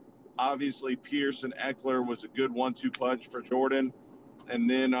week. Obviously, Pierce and Eckler was a good 1-2 punch for Jordan. And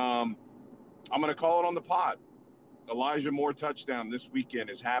then I'm going to call it on the pod. Elijah Moore touchdown this weekend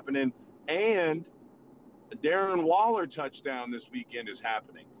is happening. And Darren Waller touchdown this weekend is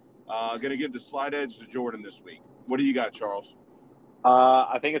happening. Going to give the slight edge to Jordan this week. What do you got, Charles?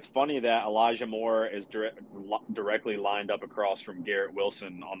 I think it's funny that Elijah Moore is directly lined up across from Garrett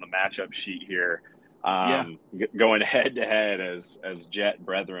Wilson on the matchup sheet here, going head-to-head as Jet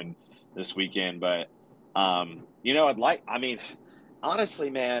brethren this weekend. But, honestly,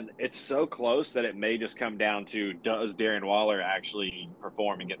 man, it's so close that it may just come down to, does Darren Waller actually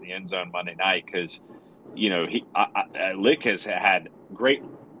perform and get in the end zone Monday night? Because, Lick has had great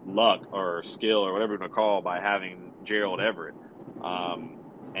luck or skill or whatever you want to call by having Gerald Everett.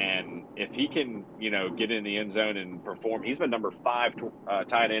 And if he can, get in the end zone and perform, he's been number 5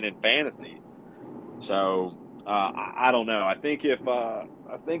 tight end in fantasy. So I don't know. I think if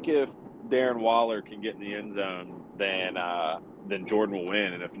Darren Waller can get in the end zone, then Jordan will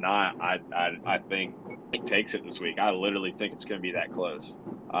win. And if not, I think he takes it this week. I literally think it's going to be that close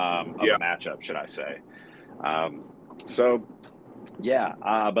of a matchup, should I say?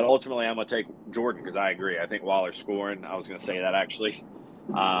 But ultimately I'm going to take Jordan because I agree. I think Waller's scoring. I was going to say that actually.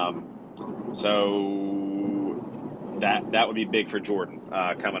 So that would be big for Jordan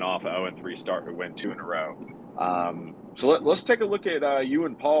coming off an 0-3 start to win 2 in a row. So let's take a look at you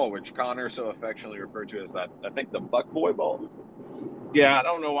and Paul, which Connor so affectionately referred to as that, I think, the fuckboy ball. Yeah, I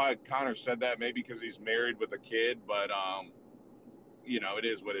don't know why Connor said that. Maybe because he's married with a kid, but it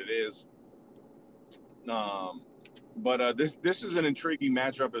is what it is. But this is an intriguing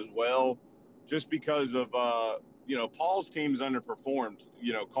matchup as well, just because of Paul's team's underperformed.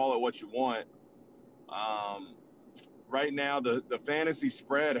 Call it what you want. Right now, the fantasy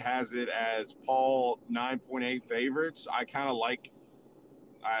spread has it as Paul 9.8 favorites. I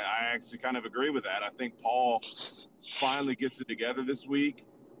actually kind of agree with that. I think Paul finally gets it together this week.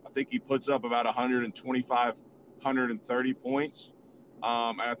 I think he puts up about 125, 130 points.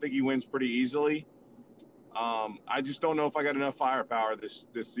 And I think he wins pretty easily. I just don't know if I got enough firepower this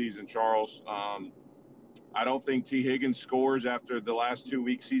season, Charles. I don't think T. Higgins scores after the last 2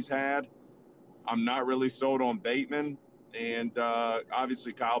 weeks he's had. I'm not really sold on Bateman. And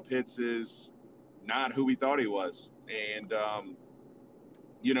obviously Kyle Pitts is not who we thought he was. And,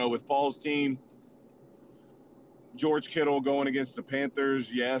 with Paul's team, George Kittle going against the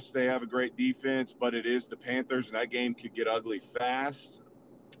Panthers, yes, they have a great defense, but it is the Panthers, and that game could get ugly fast.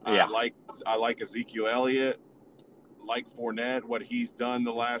 Yeah. I like Ezekiel Elliott, like Fournette, what he's done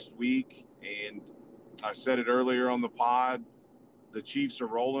the last week. And I said it earlier on the pod, the Chiefs are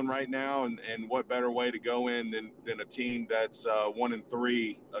rolling right now, and what better way to go in than a team that's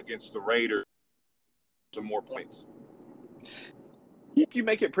 1-3 against the Raiders, some more points. You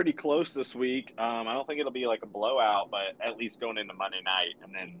make it pretty close this week. I don't think it'll be like a blowout, but at least going into Monday night,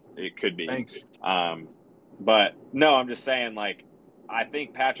 and then it could be. Thanks. But no, I'm just saying, like, I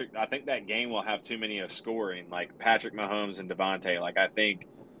think that game will have too many of scoring, like Patrick Mahomes and Devontae. Like, I think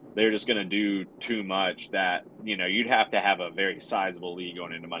they're just going to do too much that, you'd have to have a very sizable lead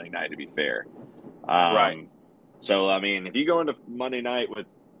going into Monday night to be fair. Right. So, I mean, if you go into Monday night with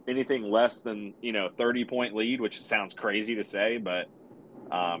anything less than, 30-point lead, which sounds crazy to say, but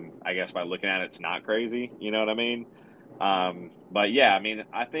I guess by looking at it, it's not crazy. You know what I mean? But, yeah, I mean,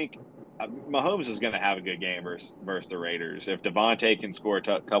 I think Mahomes is going to have a good game versus the Raiders. If Devontae can score a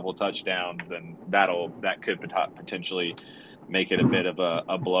couple touchdowns, then that could potentially make it a bit of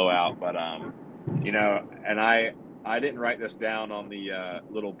a blowout. But, and I didn't write this down on the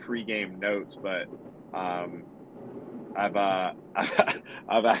little pregame notes, but I've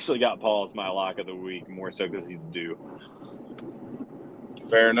actually got Paul as my lock of the week, more so because he's due.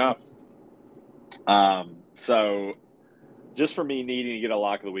 Fair enough. So just for me needing to get a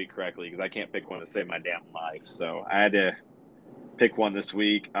lock of the week correctly, because I can't pick one to save my damn life, so I had to pick one this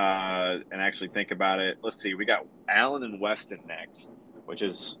week and actually think about it. Let's see, we got Allen and Weston next, which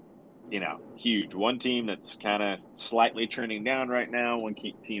is huge. One team that's kind of slightly trending down right now. One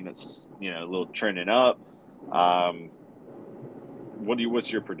team that's a little trending up.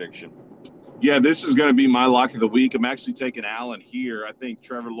 What's your prediction? Yeah, this is going to be my lock of the week. I'm actually taking Allen here. I think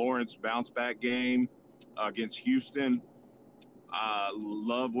Trevor Lawrence bounce back game against Houston.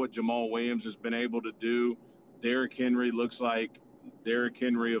 Love what Jamal Williams has been able to do. Derrick Henry looks like Derrick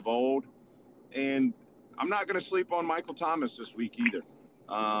Henry of old. And I'm not going to sleep on Michael Thomas this week either.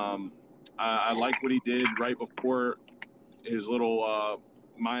 I like what he did right before his little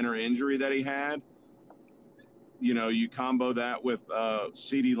minor injury that he had. You combo that with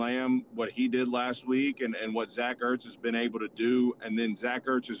CeeDee Lamb, what he did last week, and what Zach Ertz has been able to do. And then Zach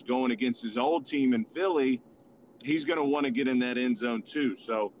Ertz is going against his old team in Philly. He's going to want to get in that end zone too.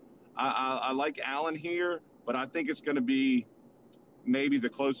 So I like Allen here, but I think it's going to be maybe the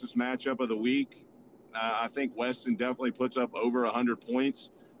closest matchup of the week. I think Weston definitely puts up over 100 points.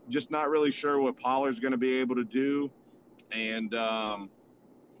 Just not really sure what Pollard's going to be able to do. And,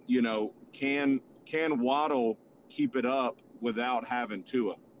 can Waddle keep it up without having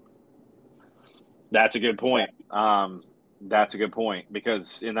Tua? That's a good point. That's a good point,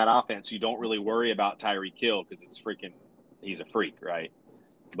 because in that offense, you don't really worry about Tyreek Hill because he's a freak, right?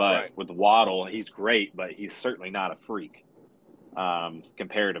 But with Waddle, he's great, but he's certainly not a freak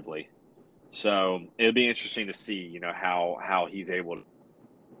comparatively. So it'll be interesting to see, how he's able to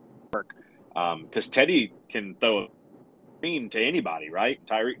work. Because Teddy can throw a screen to anybody, right?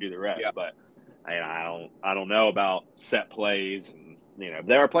 Tyreek do the rest, but I don't know about set plays, and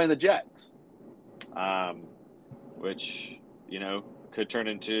they are playing the Jets, which could turn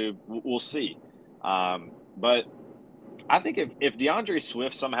into, we'll see. But I think if DeAndre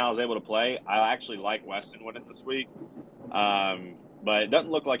Swift somehow is able to play, I actually like Weston winning this week. But it doesn't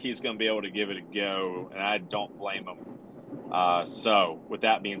look like he's going to be able to give it a go, and I don't blame him. So with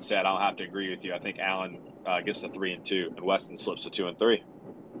that being said, I'll have to agree with you. I think Allen gets to 3-2, and Weston slips to 2-3.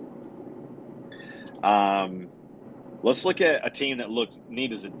 Let's look at a team that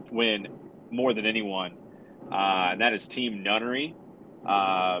needs a win more than anyone, and that is Team Nunnery.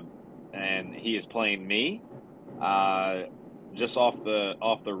 And he is playing me. Just off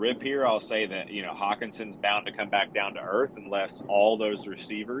the rip here, I'll say that Hawkinson's bound to come back down to earth unless all those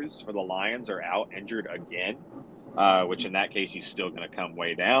receivers for the Lions are out injured again, which in that case he's still going to come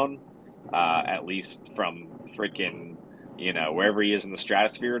way down, at least from freaking wherever he is in the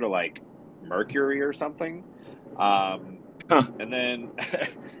stratosphere to like Mercury or something. And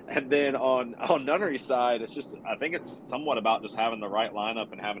then on Nunnery's side, I think it's somewhat about just having the right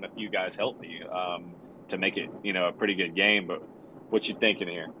lineup and having a few guys healthy to make it a pretty good game. But what you thinking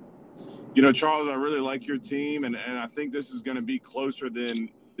here? Charles, I really like your team, and I think this is going to be closer than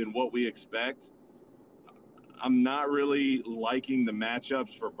what we expect. I'm not really liking the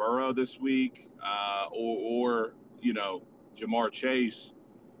matchups for Burrow this week, or Jamar Chase.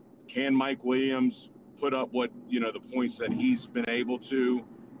 Can Mike Williams put up what the points that he's been able to,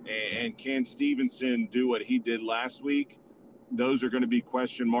 and can Stevenson do what he did last week? Those are going to be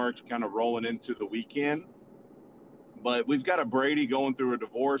question marks kind of rolling into the weekend. But we've got a Brady going through a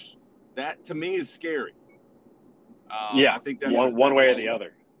divorce. That to me is scary. I think that's one way or the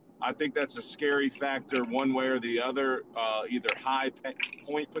other. I think that's a scary factor one way or the other, either high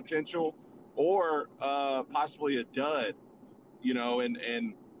point potential or possibly a dud,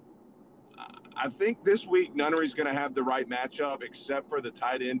 and I think this week Nunnery's going to have the right matchup except for the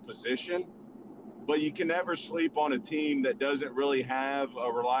tight end position. But you can never sleep on a team that doesn't really have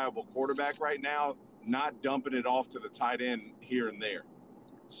a reliable quarterback right now, not dumping it off to the tight end here and there.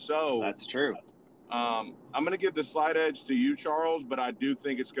 So that's true. I'm going to give the slight edge to you, Charles, but I do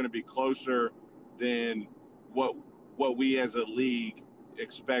think it's going to be closer than what we as a league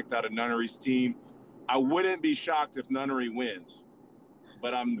expect out of Nunnery's team. I wouldn't be shocked if Nunnery wins,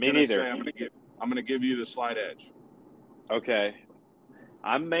 but I'm Me going to neither. say I'm going to give you the slight edge. Okay.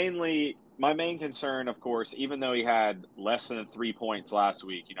 My main concern, of course, even though he had less than 3 points last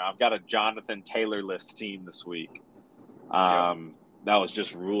week, I've got a Jonathan Taylor-less team this week. That was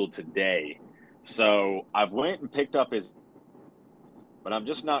just ruled today. So I've went and picked up his, but I'm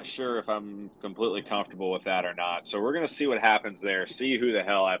just not sure if I'm completely comfortable with that or not. So we're going to see what happens there, see who the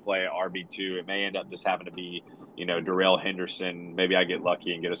hell I play at RB2. It may end up just having to be, Darrell Henderson. Maybe I get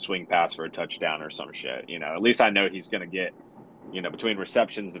lucky and get a swing pass for a touchdown or some shit. At least I know he's going to get, between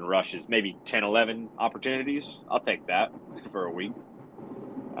receptions and rushes, maybe 10, 11 opportunities. I'll take that for a week.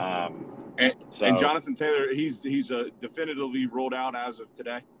 And Jonathan Taylor, he's definitively ruled out as of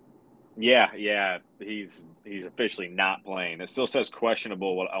today. Yeah, he's officially not playing. It still says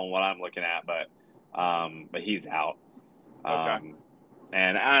questionable on what I'm looking at, but he's out. Okay.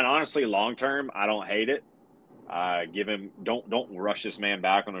 And honestly, long term, I don't hate it. Don't rush this man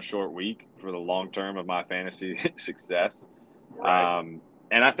back on a short week for the long term of my fantasy success. Right.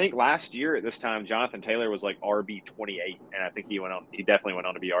 And I think last year at this time, Jonathan Taylor was like RB28, and I think he definitely went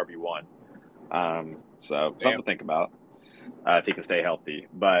on to be RB1. So something to think about if he can stay healthy.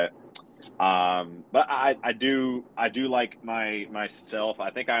 But I do like myself.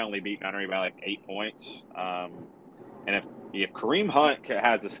 I think I only beat Nunnery by like 8 points. And if Kareem Hunt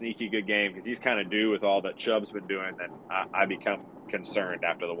has a sneaky good game, because he's kind of due with all that Chubb's been doing, then I become concerned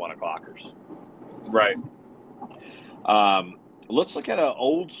after the 1 o'clockers. Right. Looks like at an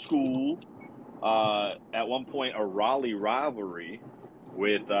old school, at one point, a Raleigh rivalry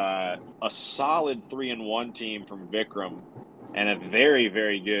with a solid 3-1 team from Vikram and a very,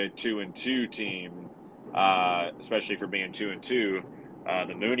 very good 2-2 team, especially for being 2-2,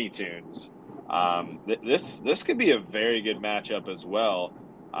 the Mooney Tunes. This could be a very good matchup as well.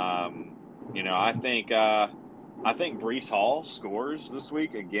 I think Breece Hall scores this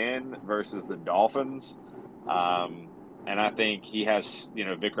week again versus the Dolphins. And I think he has,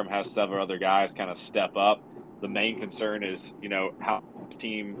 Vikram has several other guys kind of step up. The main concern is, how his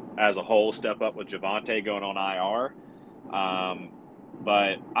team as a whole step up with Javonte going on IR.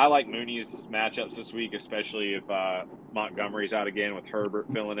 But I like Mooney's matchups this week, especially if Montgomery's out again with Herbert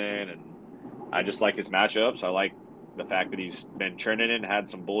filling in. And I just like his matchups. I like the fact that he's been trending and had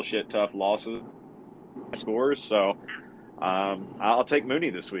some bullshit tough losses scores. So I'll take Mooney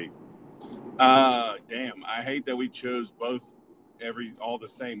this week. Damn, I hate that we chose all the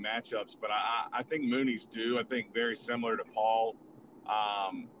same matchups, but I think Mooney's due. I think very similar to Paul.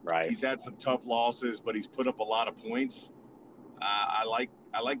 Right. He's had some tough losses, but he's put up a lot of points. I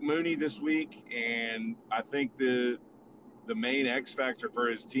like Mooney this week, and I think the main X factor for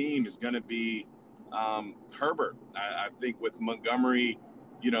his team is going to be Herbert. I think with Montgomery,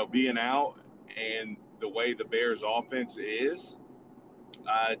 being out and the way the Bears offense is,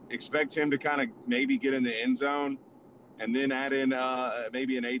 expect him to kind of maybe get in the end zone and then add in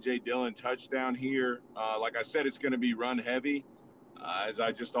maybe an A.J. Dillon touchdown here. Like I said, it's going to be run heavy, as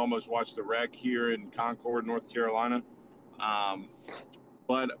I just almost watched the wreck here in Concord, North Carolina.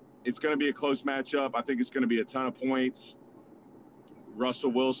 But it's going to be a close matchup. I think it's going to be a ton of points.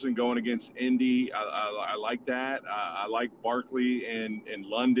 Russell Wilson going against Indy. I like that. I like Barkley and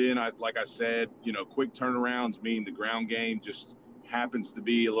London. Like I said, quick turnarounds mean the ground game just happens to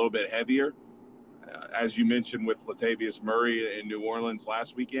be a little bit heavier, as you mentioned with Latavius Murray in New Orleans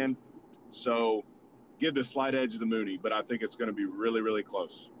last weekend. So give the slight edge to Mooney, but I think it's going to be really, really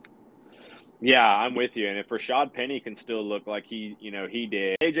close. Yeah, I'm with you. And if Rashad Penny can still look like he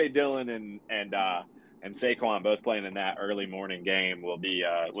did, A.J. Dillon and Saquon both playing in that early morning game will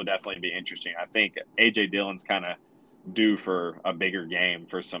definitely be interesting. I think A.J. Dillon's kind of due for a bigger game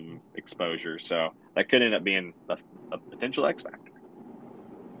for some exposure, so that could end up being a potential X factor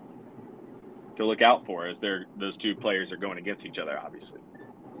to look out for as those two players are going against each other, obviously.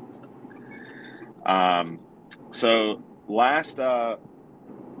 So last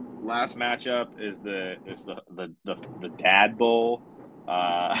matchup is the Dad Bowl,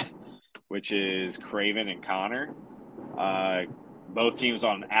 which is Craven and Connor. Both teams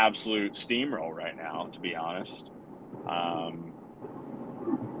on an absolute steamroll right now, to be honest.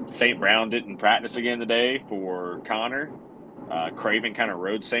 St. Brown didn't practice again today for Connor. Craven kind of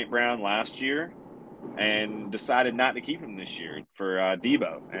rode St. Brown last year and decided not to keep him this year for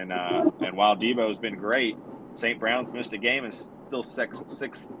Debo. And while Debo's been great, St. Brown's missed a game and still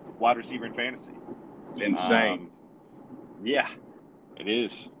sixth wide receiver in fantasy. Insane. Yeah, it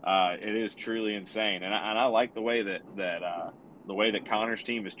is. It is truly insane. And I like the way that Connor's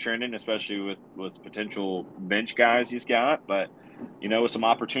team is trending, especially with potential bench guys he's got. But with some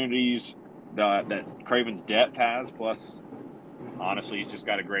opportunities that Craven's depth has, plus honestly, he's just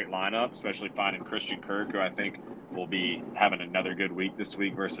got a great lineup, especially finding Christian Kirk, who I think will be having another good week this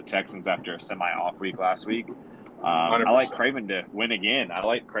week versus the Texans after a semi-off week last week. I like Craven to win again. I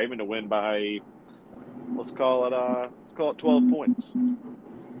like Craven to win by, let's call it 12 points.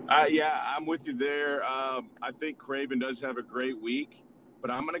 Yeah, I'm with you there. I think Craven does have a great week, but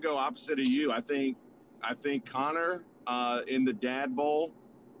I'm going to go opposite of you. I think Connor in the Dad Bowl,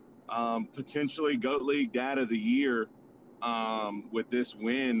 potentially Goat League Dad of the Year with this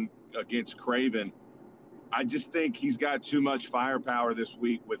win against Craven. I just think he's got too much firepower this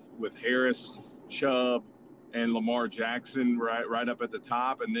week with Harris, Chubb, and Lamar Jackson right up at the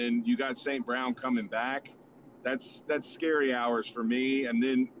top, and then you got St. Brown coming back. That's scary hours for me. And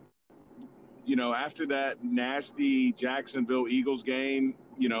then, after that nasty Jacksonville Eagles game,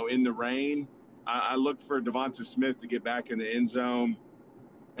 in the rain, I look for Devonta Smith to get back in the end zone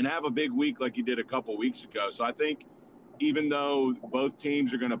and have a big week like he did a couple weeks ago. So I think even though both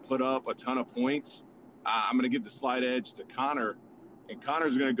teams are going to put up a ton of points, I'm going to give the slight edge to Connor, and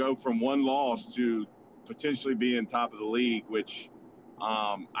Connor's going to go from one loss to potentially being top of the league, which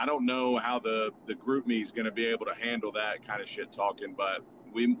I don't know how the group me is going to be able to handle that kind of shit talking, but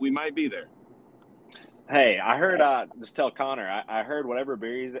we might be there. Hey, I heard, just tell Connor, I heard whatever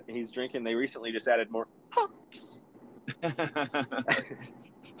beer he's drinking, they recently just added more hops. But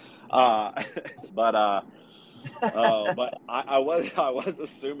I was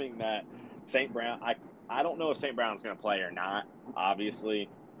assuming that St. Brown, I don't know if St. Brown's going to play or not, obviously.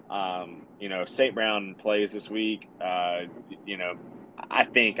 If St. Brown plays this week, I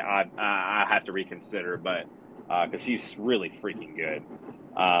think I have to reconsider, but because he's really freaking good.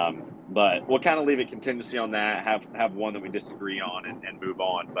 But we'll kind of leave it contingency on that, have one that we disagree on and move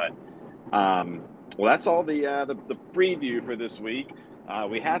on. But well, that's all the preview for this week.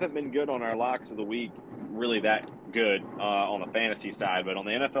 We haven't been good on our locks of the week, really that good on the fantasy side, but on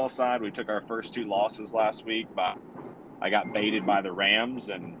the NFL side, we took our first two losses last week. I got baited by the Rams,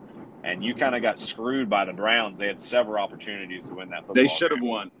 and you kind of got screwed by the Browns. They had several opportunities to win that football They should have game.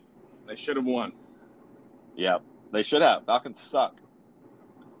 won. They should have won. Yep, they should have. Falcons suck.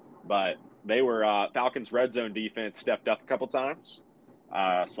 But they were Falcons' red zone defense stepped up a couple times, /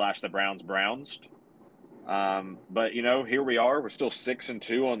 the Browns. But here we are. We're still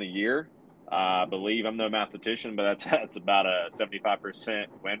 6-2 on the year. I believe, I'm no mathematician, but that's about a 75%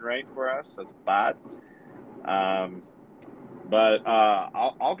 win rate for us. That's bad. But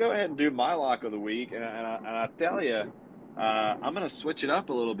I'll go ahead and do my lock of the week, and I tell you, I'm going to switch it up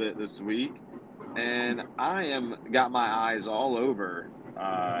a little bit this week, and got my eyes all over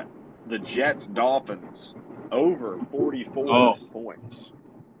the Jets-Dolphins over 44 points.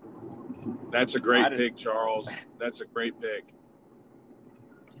 That's a great pick, Charles. That's a great pick.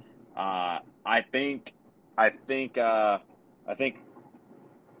 I think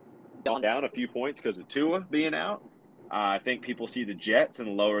down a few points because of Tua being out. I think people see the Jets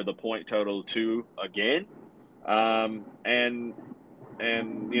and lower the point total to 2 again. And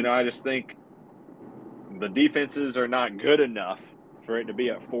I just think the defenses are not good enough for it to be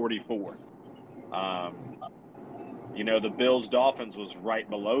at 44. The Bills-Dolphins was right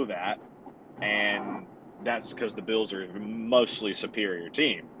below that, and that's because the Bills are a mostly superior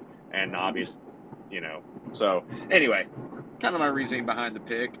team. And obviously, so anyway, kind of my reasoning behind the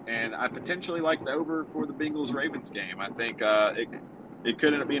pick, and I potentially like the over for the Bengals-Ravens game. I think it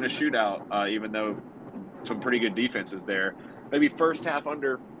could end up being a shootout, even though some pretty good defenses there. Maybe first half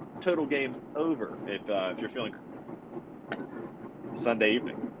under, total game over if you're feeling Sunday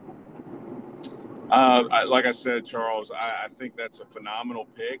evening. Like I said, Charles, I think that's a phenomenal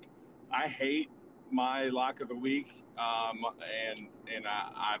pick. I hate my lock of the week, and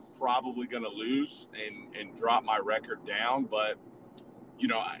I'm probably going to lose and drop my record down. But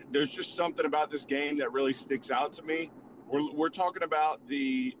there's just something about this game that really sticks out to me. We're talking about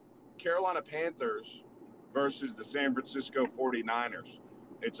the Carolina Panthers versus the San Francisco 49ers.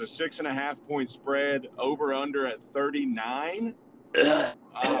 It's a 6.5 point spread, over under at 39. But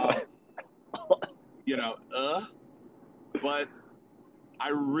I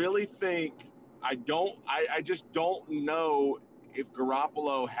really think I just don't know if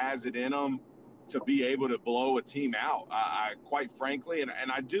Garoppolo has it in him to be able to blow a team out. I quite frankly, and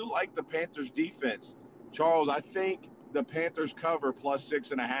I do like the Panthers defense. Charles, I think the Panthers cover plus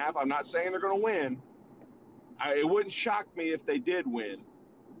 6.5. I'm not saying they're going to win. It wouldn't shock me if they did win.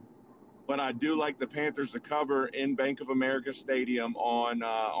 But I do like the Panthers to cover in Bank of America Stadium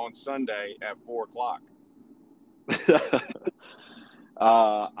on Sunday at 4:00.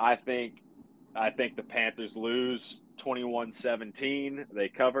 I think the Panthers lose 21-17. They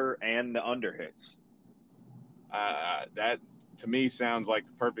cover and the under hits. That to me sounds like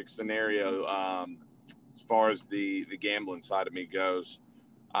a perfect scenario as far as the gambling side of me goes.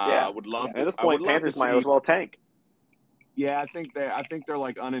 Yeah. I would love. At this I would point, love Panthers to might see. as well tank. Yeah, I think they're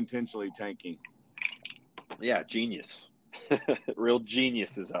like unintentionally tanking. Yeah, genius. Real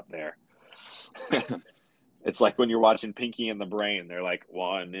genius is up there. It's like when you're watching Pinky and the Brain. They're like,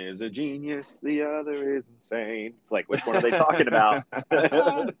 one is a genius, the other is insane. It's like, which one are they talking about?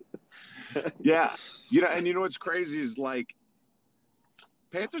 Yeah. And you know what's crazy is like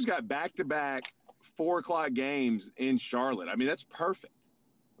Panthers got back-to-back 4:00 games in Charlotte. I mean, that's perfect.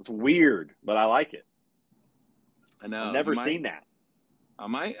 It's weird, but I like it. I know. I've never seen that. I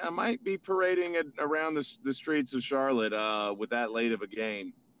might be parading around the streets of Charlotte with that late of a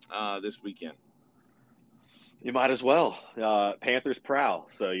game this weekend. You might as well. Panthers prowl,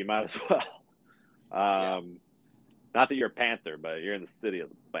 so you might as well. Not that you're a Panther, but you're in the city of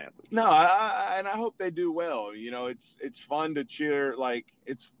the Panthers. No, and I hope they do well. It's fun to cheer. Like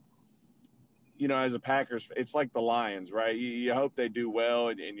it's, as a Packers, it's like the Lions, right? You hope they do well,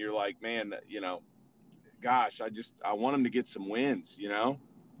 and you're like, man, gosh, I want them to get some wins,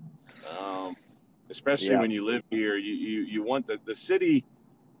 especially when you live here. You want the city.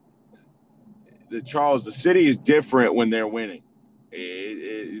 The city is different when they're winning.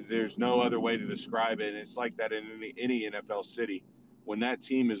 There's no other way to describe it. And it's like that in any NFL city. When that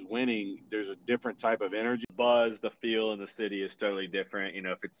team is winning, there's a different type of energy. Buzz, the feel in the city is totally different.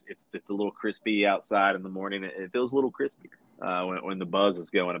 If it's a little crispy outside in the morning, it feels a little crispy when the buzz is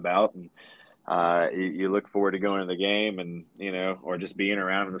going about. And you look forward to going to the game and, or just being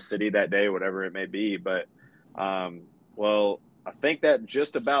around in the city that day, whatever it may be. But, I think that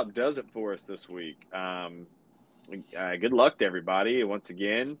just about does it for us this week. Good luck to everybody once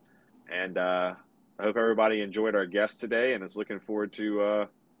again. And I hope everybody enjoyed our guest today and is looking forward to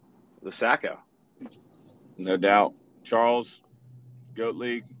the Sacco. No doubt. Charles, Goat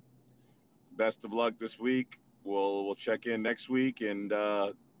League, best of luck this week. We'll check in next week and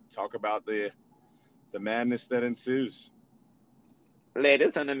talk about the madness that ensues.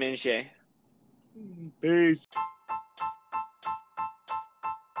 Ladies and gentlemen. Peace.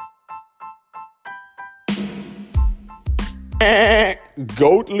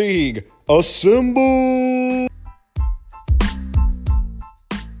 Goat League, assemble!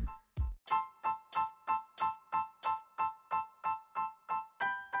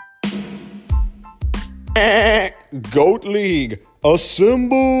 Goat League,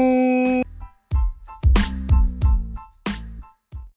 assemble!